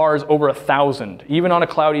and the par is over 1,000. Even on a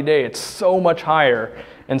cloudy day, it's so much higher.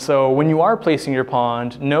 And so when you are placing your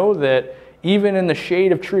pond, know that even in the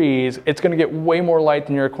shade of trees, it's going to get way more light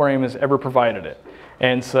than your aquarium has ever provided it.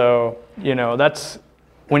 And so, that's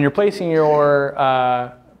when you're placing your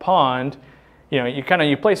pond,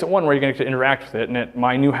 you place it one where you're going to interact with it. And at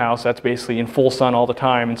my new house, that's basically in full sun all the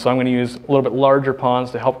time. And so I'm going to use a little bit larger ponds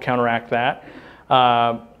to help counteract that.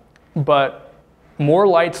 But more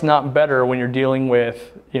light's not better when you're dealing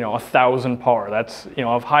with, 1,000 par. That's,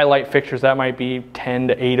 of high light fixtures, that might be 10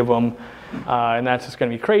 to 8 of them. And that's just going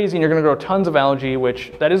to be crazy, and you're going to grow tons of algae,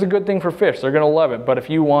 which that is a good thing for fish. They're going to love it. But if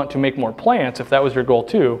you want to make more plants, if that was your goal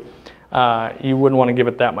too, you wouldn't want to give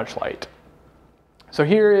it that much light. So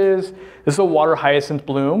this is a water hyacinth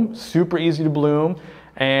bloom, super easy to bloom,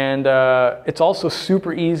 and it's also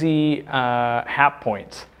super easy hap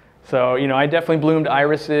points. So I definitely bloomed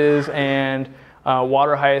irises and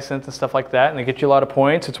water hyacinth and stuff like that, and they get you a lot of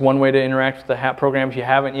points. It's one way to interact with the hap program if you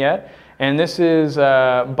haven't yet. And this is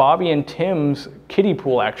Bobby and Tim's kiddie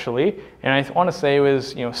pool, actually. And I want to say it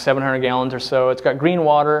was 700 gallons or so. It's got green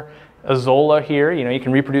water, Azolla here. You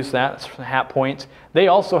can reproduce that. That's from the hap points. They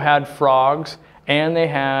also had frogs, and they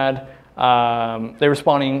had they were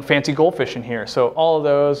spawning fancy goldfish in here. So all of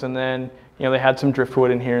those, and then they had some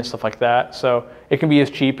driftwood in here and stuff like that. So it can be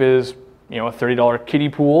as cheap as a $30 kiddie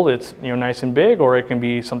pool that's nice and big, or it can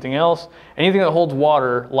be something else. Anything that holds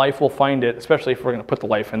water, life will find it, especially if we're going to put the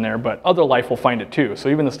life in there, but other life will find it too. So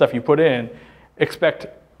even the stuff you put in, expect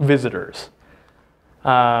visitors.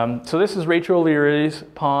 So this is Rachel O'Leary's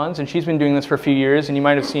ponds, and she's been doing this for a few years, and you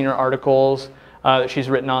might have seen her articles that she's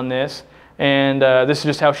written on this. And this is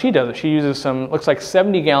just how she does it. She uses some, looks like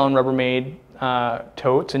 70-gallon Rubbermaid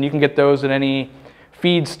totes, and you can get those at any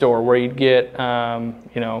feed store where you'd get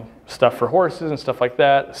stuff for horses and stuff like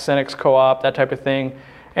that, Senex Co-op, that type of thing.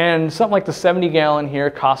 And something like the 70-gallon here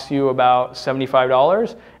costs you about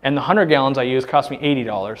 $75, and the 100 gallons I use cost me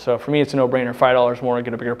 $80. So for me, it's a no-brainer, $5 more to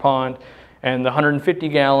get a bigger pond. And the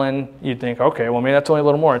 150-gallon, you'd think, okay, well maybe that's only a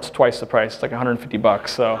little more. It's twice the price. It's like 150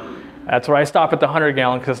 bucks. So that's where I stop at the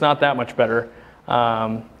 100-gallon because it's not that much better.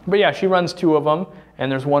 But yeah, she runs 2 of them, and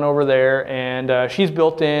there's one over there, and she's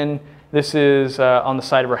built in. This is on the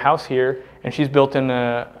side of her house here, and she's built in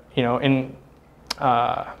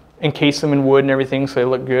encase them in wood and everything so they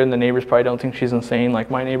look good, and the neighbors probably don't think she's insane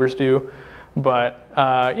like my neighbors do. But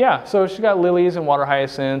yeah, so she's got lilies and water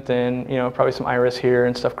hyacinth and probably some iris here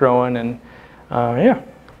and stuff growing, and yeah.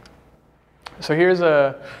 So here's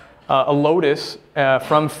a lotus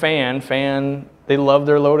from Fan. They love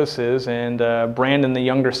their lotuses, and Brandon, the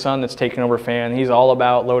younger son that's taken over Fan, he's all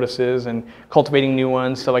about lotuses and cultivating new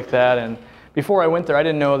ones, stuff like that. And before I went there, I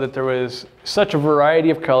didn't know that there was such a variety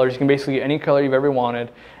of colors. You can basically get any color you've ever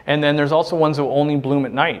wanted. And then there's also ones that will only bloom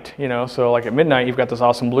at night, so like at midnight you've got this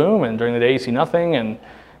awesome bloom, and during the day you see nothing. And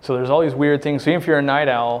so there's all these weird things. So even if you're a night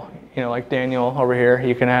owl, like Daniel over here,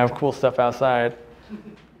 you can have cool stuff outside.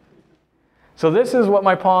 So this is what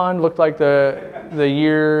my pond looked like the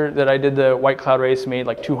year that I did the white cloud race, made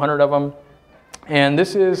like 200 of them. And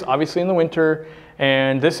this is obviously in the winter,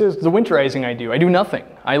 and this is the winterizing I do. I do nothing.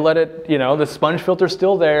 I let it, the sponge filter's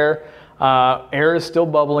still there, air is still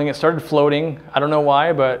bubbling. It started floating. I don't know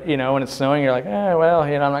why, but when it's snowing, you're like, well,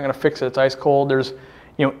 I'm not gonna fix it. It's ice cold. There's,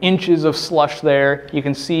 inches of slush there. You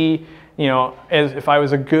can see, as if I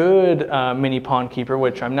was a good mini pond keeper,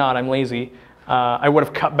 which I'm not, I'm lazy, I would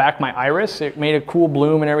have cut back my iris. It made a cool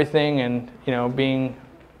bloom and everything, and being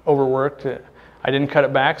overworked. I didn't cut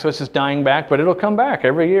it back, so it's just dying back, but it'll come back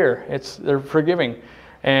every year. They're forgiving.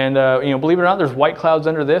 And believe it or not, there's white clouds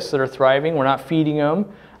under this that are thriving. We're not feeding them.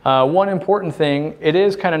 One important thing, it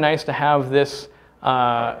is kind of nice to have this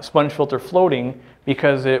sponge filter floating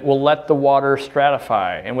because it will let the water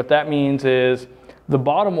stratify. And what that means is the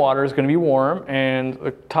bottom water is going to be warm and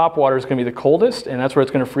the top water is going to be the coldest, and that's where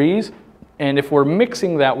it's going to freeze. And if we're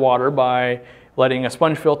mixing that water by letting a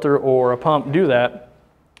sponge filter or a pump do that,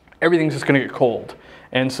 everything's just going to get cold.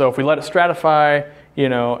 And so if we let it stratify,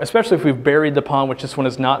 especially if we've buried the pond, which this one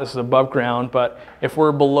is not, this is above ground, but if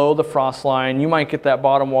we're below the frost line, you might get that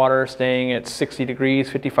bottom water staying at 60 degrees,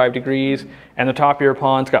 55 degrees, and the top of your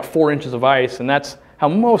pond's got 4 inches of ice, and that's how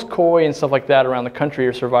most koi and stuff like that around the country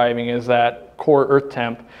are surviving, is that core earth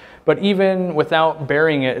temp. But even without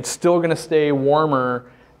burying it, it's still going to stay warmer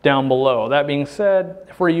down below. That being said,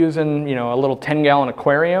 if we're using a little 10-gallon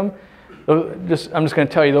aquarium, I'm just going to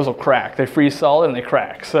tell you, those will crack. They freeze solid and they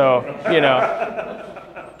crack. So,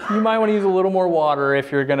 you might want to use a little more water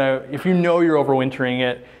if you know you're overwintering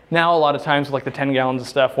it. Now, a lot of times, like the 10 gallons of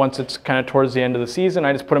stuff, once it's kind of towards the end of the season,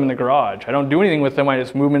 I just put them in the garage. I don't do anything with them. I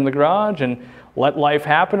just move them in the garage and let life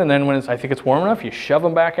happen. And then when I think it's warm enough, you shove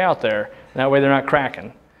them back out there. And that way they're not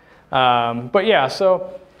cracking. But yeah,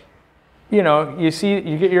 so you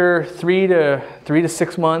get your 3 to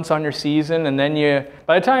 6 months on your season, and then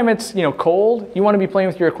by the time it's cold, you want to be playing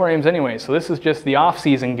with your aquariums anyway. So this is just the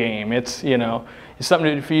off-season game. It's it's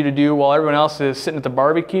something for you to do while everyone else is sitting at the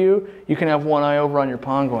barbecue. You can have one eye over on your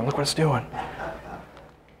pond going, look what it's doing.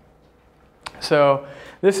 So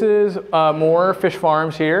this is more fish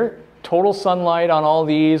farms here. Total sunlight on all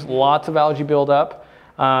these, lots of algae buildup.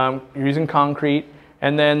 You're using concrete,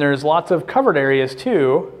 and then there's lots of covered areas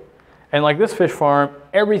too. And like this fish farm,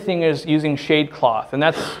 everything is using shade cloth. And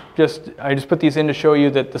I just put these in to show you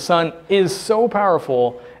that the sun is so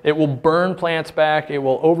powerful, it will burn plants back, it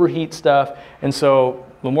will overheat stuff. And so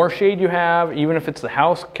the more shade you have, even if it's the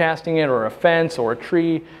house casting it or a fence or a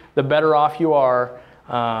tree, the better off you are.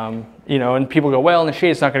 And people go, well, in the shade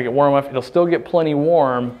it's not gonna get warm enough. It'll still get plenty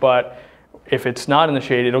warm, but if it's not in the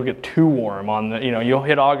shade, it'll get too warm. You'll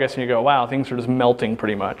hit August and you go, wow, things are just melting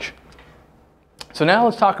pretty much. So now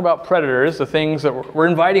let's talk about predators, the things that we're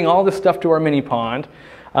inviting all this stuff to our mini pond.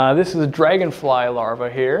 This is a dragonfly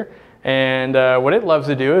larva here, and what it loves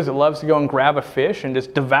to do is it loves to go and grab a fish and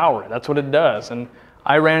just devour it. That's what it does. And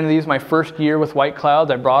I ran into these my first year with white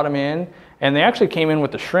clouds. I brought them in, and they actually came in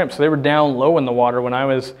with the shrimp, so they were down low in the water when I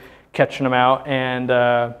was catching them out. And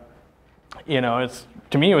to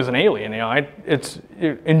me, it was an alien. It's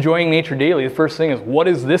enjoying nature daily. The first thing is, what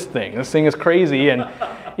is this thing? This thing is crazy. And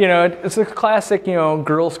it's a classic,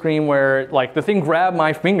 girl scream where like the thing grabbed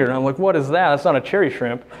my finger and I'm like, what is that? That's not a cherry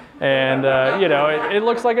shrimp. And it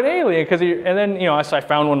looks like an alien so I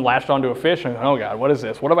found one latched onto a fish and oh God, what is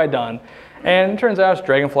this? What have I done? And it turns out it's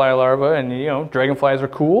dragonfly larva, and dragonflies are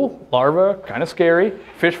cool, larvae, kind of scary.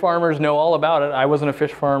 Fish farmers know all about it. I wasn't a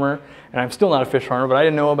fish farmer, and I'm still not a fish farmer, but I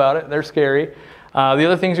didn't know about it. They're scary. The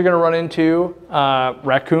other things you're going to run into,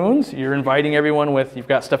 raccoons. You're inviting everyone with, you've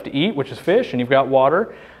got stuff to eat, which is fish, and you've got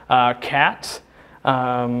water. Cats.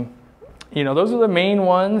 Those are the main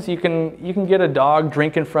ones. You can get a dog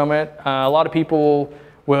drinking from it. A lot of people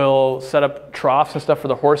will set up troughs and stuff for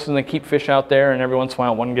the horses and they keep fish out there, and every once in a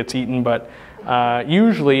while one gets eaten, but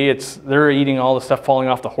usually they're eating all the stuff falling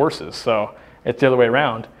off the horses, so it's the other way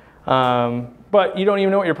around. But you don't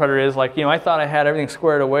even know what your predator is. Like, I thought I had everything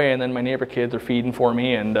squared away, and then my neighbor kids are feeding for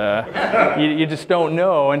me, and you just don't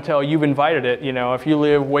know until you've invited it. If you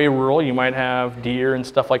live way rural, you might have deer and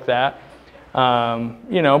stuff like that.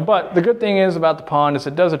 But the good thing is about the pond is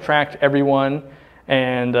it does attract everyone,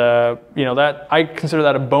 and that I consider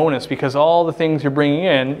that a bonus, because all the things you're bringing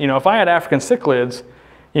in, if I had African cichlids,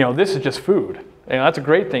 this is just food. That's a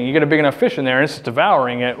great thing. You get a big enough fish in there and it's just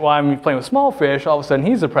devouring it. While I'm playing with small fish, all of a sudden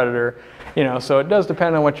he's a predator. So it does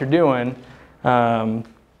depend on what you're doing.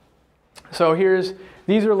 So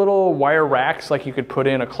these are little wire racks like you could put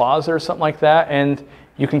in a closet or something like that, and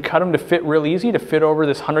you can cut them to fit real easy, to fit over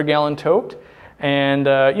this 100-gallon tote. And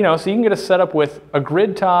so you can get a setup with a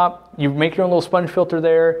grid top, you make your own little sponge filter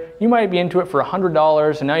there, you might be into it for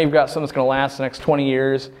 $100, and now you've got something that's gonna last the next 20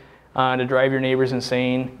 years to drive your neighbors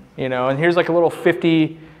insane. And here's like a little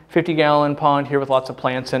 50-gallon pond here with lots of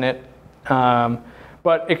plants in it.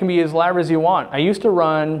 But it can be as elaborate as you want. I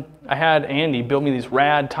had Andy build me these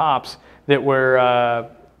rad tops that were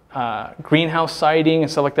greenhouse siding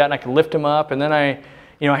and stuff like that, and I could lift them up, and then I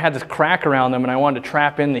had this crack around them, and I wanted to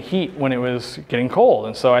trap in the heat when it was getting cold.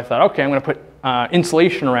 And so I thought, okay, I'm gonna put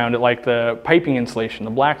insulation around it, like the piping insulation,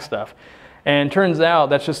 the black stuff. And turns out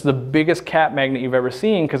that's just the biggest cat magnet you've ever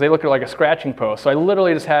seen because they look like a scratching post. So I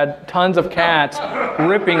literally just had tons of cats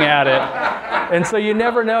ripping at it. And so you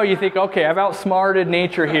never know. You think, okay, I've outsmarted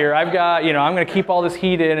nature here. I've got, I'm going to keep all this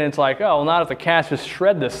heat in. And it's like, oh, well, not if the cats just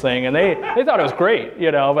shred this thing. And they thought it was great,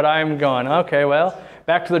 but I'm going, okay, well,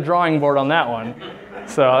 back to the drawing board on that one.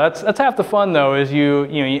 So that's half the fun, though, is you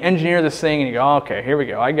engineer this thing and you go, okay, here we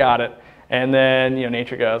go, I got it. And then,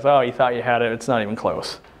 nature goes, oh, you thought you had it. It's not even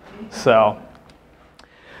close. So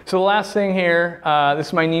the last thing here, this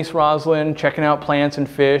is my niece Rosalind checking out plants and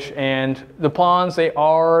fish, and the ponds, they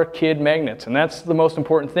are kid magnets, and that's the most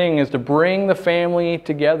important thing, is to bring the family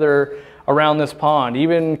together around this pond.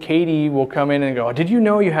 Even Katie will come in and go, did you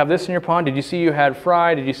know you have this in your pond? Did you see you had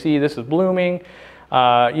fry? Did you see this is blooming?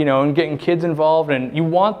 And getting kids involved, and you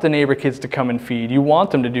want the neighbor kids to come and feed. You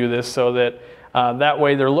want them to do this so that that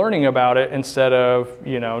way they're learning about it instead of,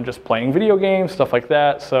 just playing video games, stuff like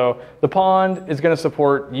that. So the pond is going to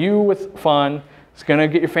support you with fun. It's going to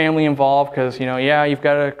get your family involved because, yeah, you've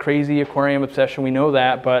got a crazy aquarium obsession. We know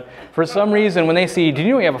that. But for some reason, when they see, did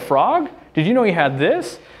you know you have a frog? Did you know you had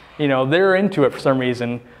this? They're into it for some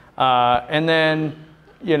reason. And then,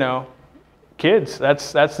 kids,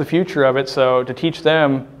 that's the future of it. So to teach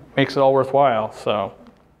them makes it all worthwhile. So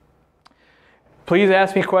please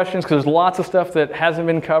ask me questions because there's lots of stuff that hasn't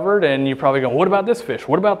been covered and you probably go, what about this fish?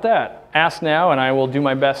 What about that? Ask now and I will do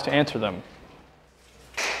my best to answer them.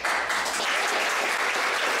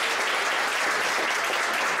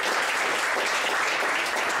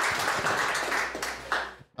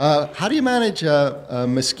 How do you manage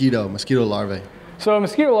mosquito larvae? So a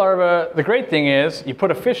mosquito larva, the great thing is you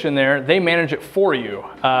put a fish in there, they manage it for you.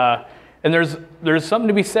 And there's something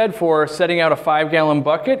to be said for setting out a 5-gallon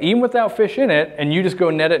bucket, even without fish in it, and you just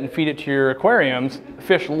go net it and feed it to your aquariums. The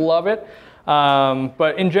fish love it.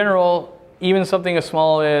 But in general, even something as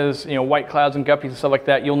small as white clouds and guppies and stuff like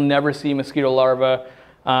that, you'll never see mosquito larvae.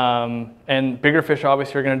 And bigger fish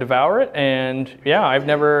obviously are going to devour it. And yeah, I've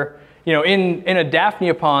never, in a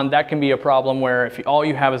Daphnia pond, that can be a problem where if all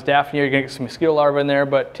you have is Daphnia, you're going to get some mosquito larvae in there.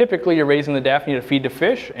 But typically you're raising the Daphnia to feed the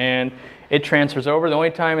fish, and it transfers over. The only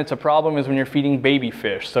time it's a problem is when you're feeding baby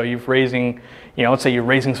fish. So you're raising, let's say you're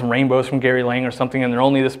raising some rainbows from Gary Lang or something and they're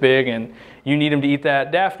only this big and you need them to eat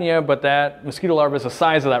that Daphnia, but that mosquito larva is the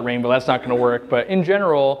size of that rainbow. That's not gonna work. But in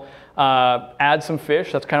general, add some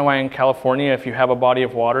fish. That's kind of why in California, if you have a body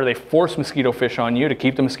of water, they force mosquito fish on you to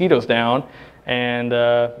keep the mosquitoes down. And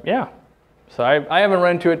yeah, so I haven't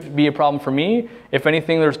run into it to be a problem for me. If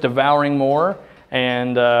anything, there's devouring more.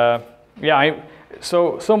 And yeah,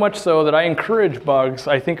 so much so that I encourage bugs.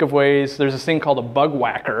 I think of ways, there's this thing called a bug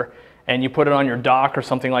whacker, and you put it on your dock or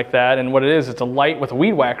something like that, and what it is, it's a light with a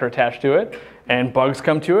weed whacker attached to it, and bugs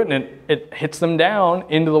come to it, and it hits them down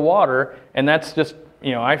into the water, and that's just,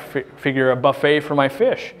 I figure a buffet for my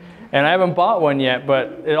fish. And I haven't bought one yet,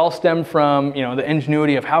 but it all stemmed from, the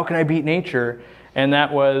ingenuity of how can I beat nature? And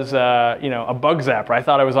that was, a bug zapper. I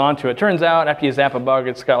thought I was onto it. Turns out, after you zap a bug,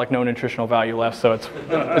 it's got like no nutritional value left, so it's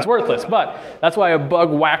worthless. But that's why a bug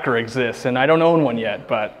whacker exists, and I don't own one yet,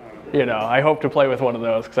 but I hope to play with one of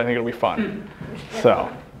those because I think it'll be fun.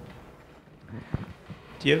 So.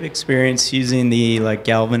 Do you have experience using the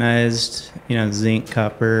galvanized, zinc,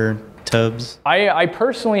 copper tubs? I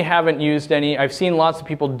personally haven't used any. I've seen lots of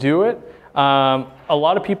people do it. A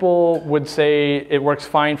lot of people would say it works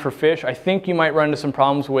fine for fish. I think you might run into some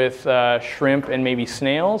problems with shrimp and maybe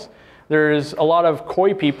snails. There's a lot of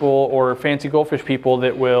koi people or fancy goldfish people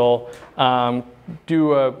that will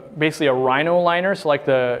do basically a rhino liner. So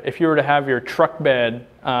if you were to have your truck bed,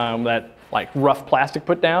 that rough plastic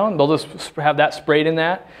put down, they'll just have that sprayed in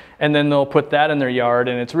that, and then they'll put that in their yard.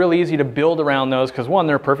 And it's really easy to build around those because one,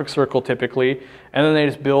 they're a perfect circle typically, and then they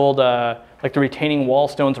just build the retaining wall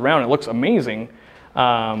stones around. It looks amazing.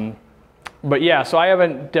 But yeah, so I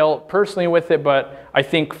haven't dealt personally with it, but I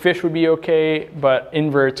think fish would be okay, but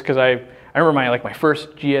inverts, because I remember my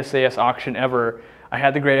first GSAS auction ever, I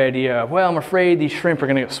had the great idea of, well, I'm afraid these shrimp are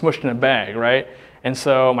gonna get smushed in a bag, right? And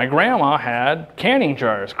so my grandma had canning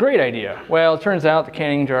jars, great idea. Well, it turns out the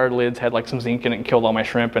canning jar lids had some zinc in it and killed all my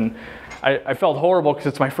shrimp, and I felt horrible because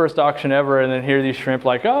it's my first auction ever, and then here these shrimp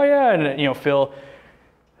oh yeah, and Phil,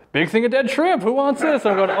 big thing of dead shrimp, who wants this?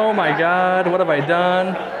 I'm going, oh my God, what have I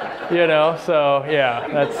done? So yeah,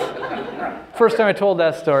 that's first time I told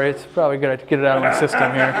that story. It's probably good to get it out of my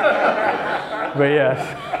system here. But yes.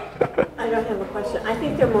 I don't have a question. I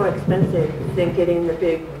think they're more expensive than getting the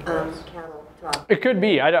big cattle drop. It could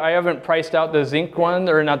be. I haven't priced out the zinc one,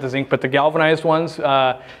 or not the zinc, but the galvanized ones,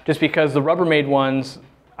 just because the Rubbermaid ones,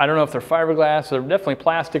 I don't know if they're fiberglass, they're definitely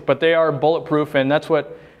plastic, but they are bulletproof, and that's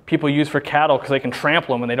what people use for cattle because they can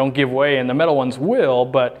trample them and they don't give way, and the metal ones will.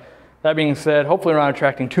 But that being said, hopefully we're not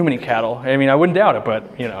attracting too many cattle. I mean, I wouldn't doubt it,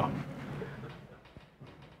 but you know.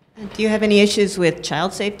 Do you have any issues with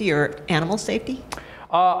child safety or animal safety?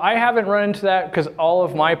 I haven't run into that because all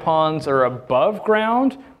of my ponds are above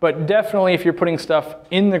ground, but definitely if you're putting stuff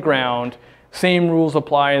in the ground, same rules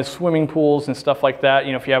apply as swimming pools and stuff like that.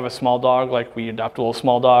 You know, if you have a small dog, like we adopt a little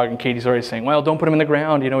small dog, and Katie's already saying, well, don't put him in the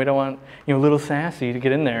ground. You know, we don't want, you know, little Sassy to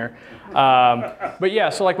get in there. But yeah,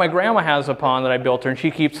 so like my grandma has a pond that I built her, and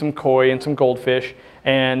she keeps some koi and some goldfish,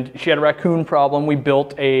 and she had a raccoon problem. We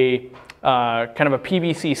built a kind of a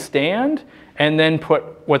PVC stand, and then put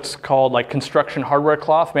what's called like construction hardware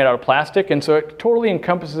cloth made out of plastic, and so it totally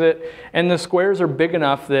encompasses it, and the squares are big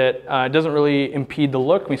enough that it doesn't really impede the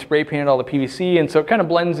look. We spray painted all the PVC, and so it kind of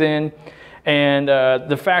blends in, and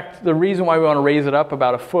the reason why we want to raise it up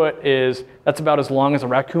about a foot is that's about as long as a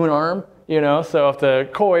raccoon arm, you know, so if the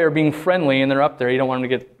koi are being friendly and they're up there, you don't want them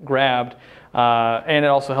to get grabbed, and it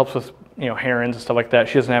also helps with, you know, herons and stuff like that.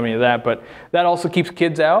 She doesn't have any of that, but that also keeps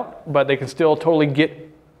kids out, but they can still totally get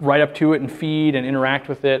right up to it and feed and interact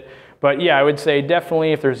with it. But yeah, I would say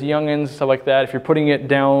definitely if there's youngins, stuff like that, if you're putting it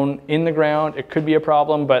down in the ground, it could be a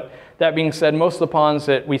problem. But that being said, most of the ponds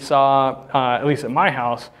that we saw, at least at my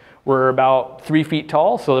house, were about 3 feet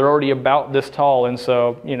tall, so they're already about this tall. And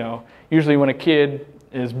so, you know, usually when a kid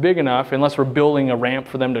is big enough, unless we're building a ramp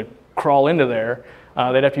for them to crawl into there,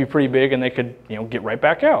 they'd have to be pretty big and they could, you know, get right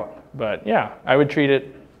back out. But yeah, I would treat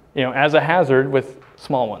it, you know, as a hazard with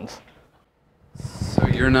small ones. So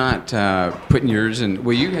you're not putting yours in,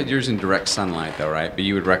 well, you had yours in direct sunlight though, right? But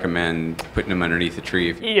you would recommend putting them underneath a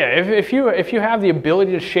tree? Yeah, if you have the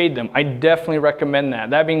ability to shade them, I definitely recommend that.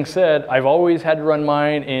 That being said, I've always had to run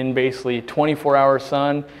mine in basically 24-hour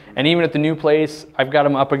sun, and even at the new place, I've got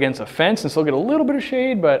them up against a fence and still get a little bit of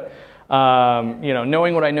shade, but you know,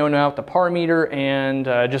 knowing what I know now with the par meter and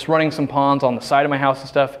just running some ponds on the side of my house and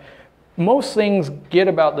stuff, most things get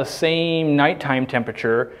about the same nighttime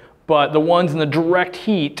temperature, but the ones in the direct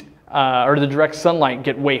heat or the direct sunlight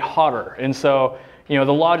get way hotter. And so, you know,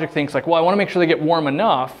 the logic thinks like, well, I want to make sure they get warm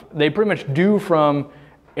enough. They pretty much do from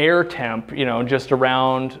air temp, you know, just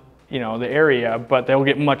around, you know, the area, but they'll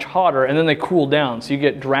get much hotter and then they cool down. So you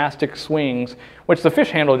get drastic swings, which the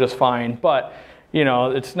fish handle just fine, but you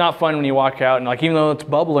know, it's not fun when you walk out and like, even though it's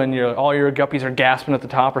bubbling, all your guppies are gasping at the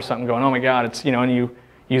top or something going, oh my God, it's, you know, and you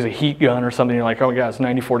use a heat gun or something, you're like, oh my God, it's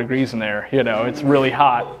 94 degrees in there, you know, it's really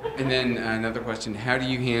hot. And then another question, how do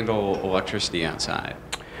you handle electricity outside?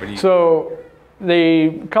 So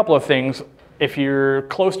a couple of things. If you're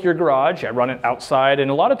close to your garage, I run it outside, and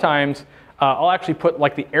a lot of times I'll actually put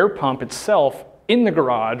like the air pump itself in the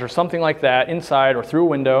garage or something like that inside or through a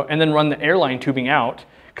window, and then run the airline tubing out,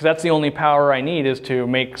 because that's the only power I need is to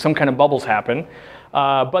make some kind of bubbles happen.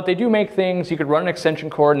 But they do make things, you could run an extension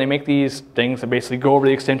cord, and they make these things that basically go over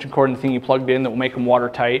the extension cord and the thing you plugged in that will make them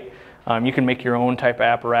watertight. You can make your own type of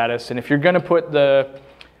apparatus. And if you're going to put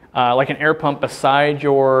like an air pump beside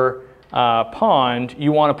your pond,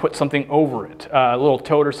 you want to put something over it, a little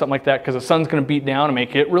tote or something like that, because the sun's going to beat down and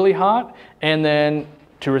make it really hot. And then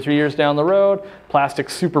 2 or 3 years down the road,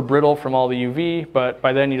 plastic's super brittle from all the UV, but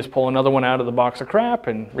by then you just pull another one out of the box of crap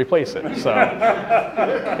and replace it. So,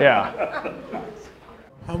 yeah.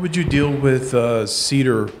 How would you deal with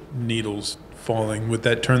cedar needles falling? Would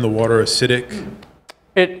that turn the water acidic?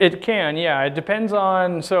 It can, yeah. It depends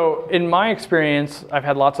on, so in my experience, I've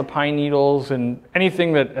had lots of pine needles, and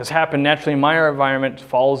anything that has happened naturally in my environment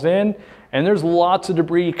falls in, and there's lots of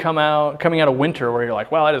debris coming out of winter where you're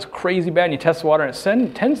like, wow, that is crazy bad, and you test the water and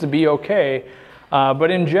it tends to be okay.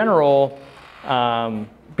 But in general,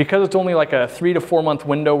 because it's only like a 3 to 4 month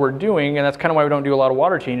window we're doing, and that's kind of why we don't do a lot of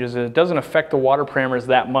water changes, it doesn't affect the water parameters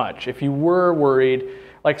that much. If you were worried,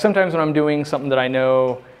 like sometimes when I'm doing something that I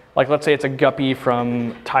know, like let's say it's a guppy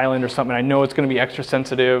from Thailand or something, I know it's going to be extra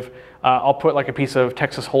sensitive, I'll put like a piece of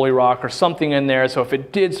Texas Holy Rock or something in there, so if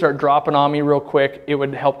it did start dropping on me real quick, it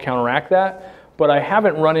would help counteract that. But I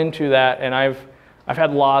haven't run into that, and I've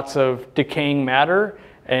had lots of decaying matter,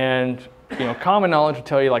 and you know, common knowledge would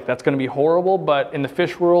tell you like that's going to be horrible, but in the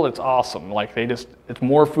fish world, it's awesome. Like it's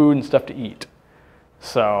more food and stuff to eat.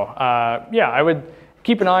 So yeah, I would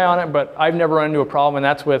keep an eye on it, but I've never run into a problem, and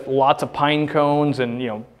that's with lots of pine cones and, you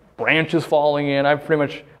know, branches falling in. I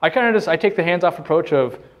take the hands-off approach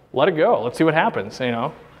of let it go, let's see what happens, you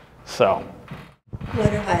know. So.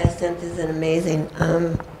 Water hyacinth is an amazing.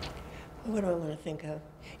 What do I want to think of?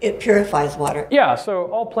 It purifies water. Yeah, so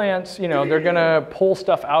all plants, you know, they're gonna pull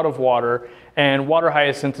stuff out of water, and water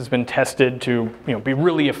hyacinth has been tested to, you know, be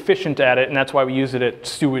really efficient at it, and that's why we use it at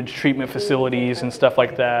sewage treatment facilities and stuff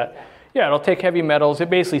like that. yeah, it'll take heavy metals. It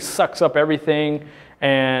basically sucks up everything.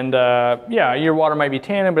 And yeah, your water might be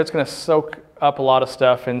tannin, but it's going to soak up a lot of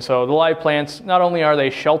stuff. And so the live plants, not only are they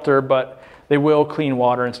shelter, but they will clean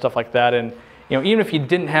water and stuff like that. And you know, even if you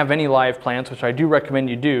didn't have any live plants, which I do recommend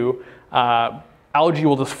you do, algae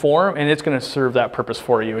will just form, and it's going to serve that purpose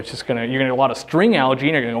for you. It's just going to, you're going to get a lot of string algae,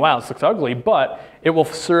 and you're going to go, wow, this looks ugly, but it will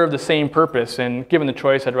serve the same purpose. And given the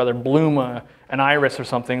choice, I'd rather bloom an iris or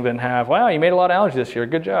something than have, wow, you made a lot of algae this year,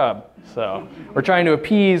 good job. So we're trying to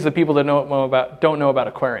appease the people that don't know about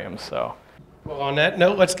aquariums. So. Well, on that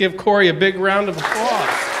note, let's give Cory a big round of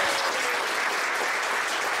applause.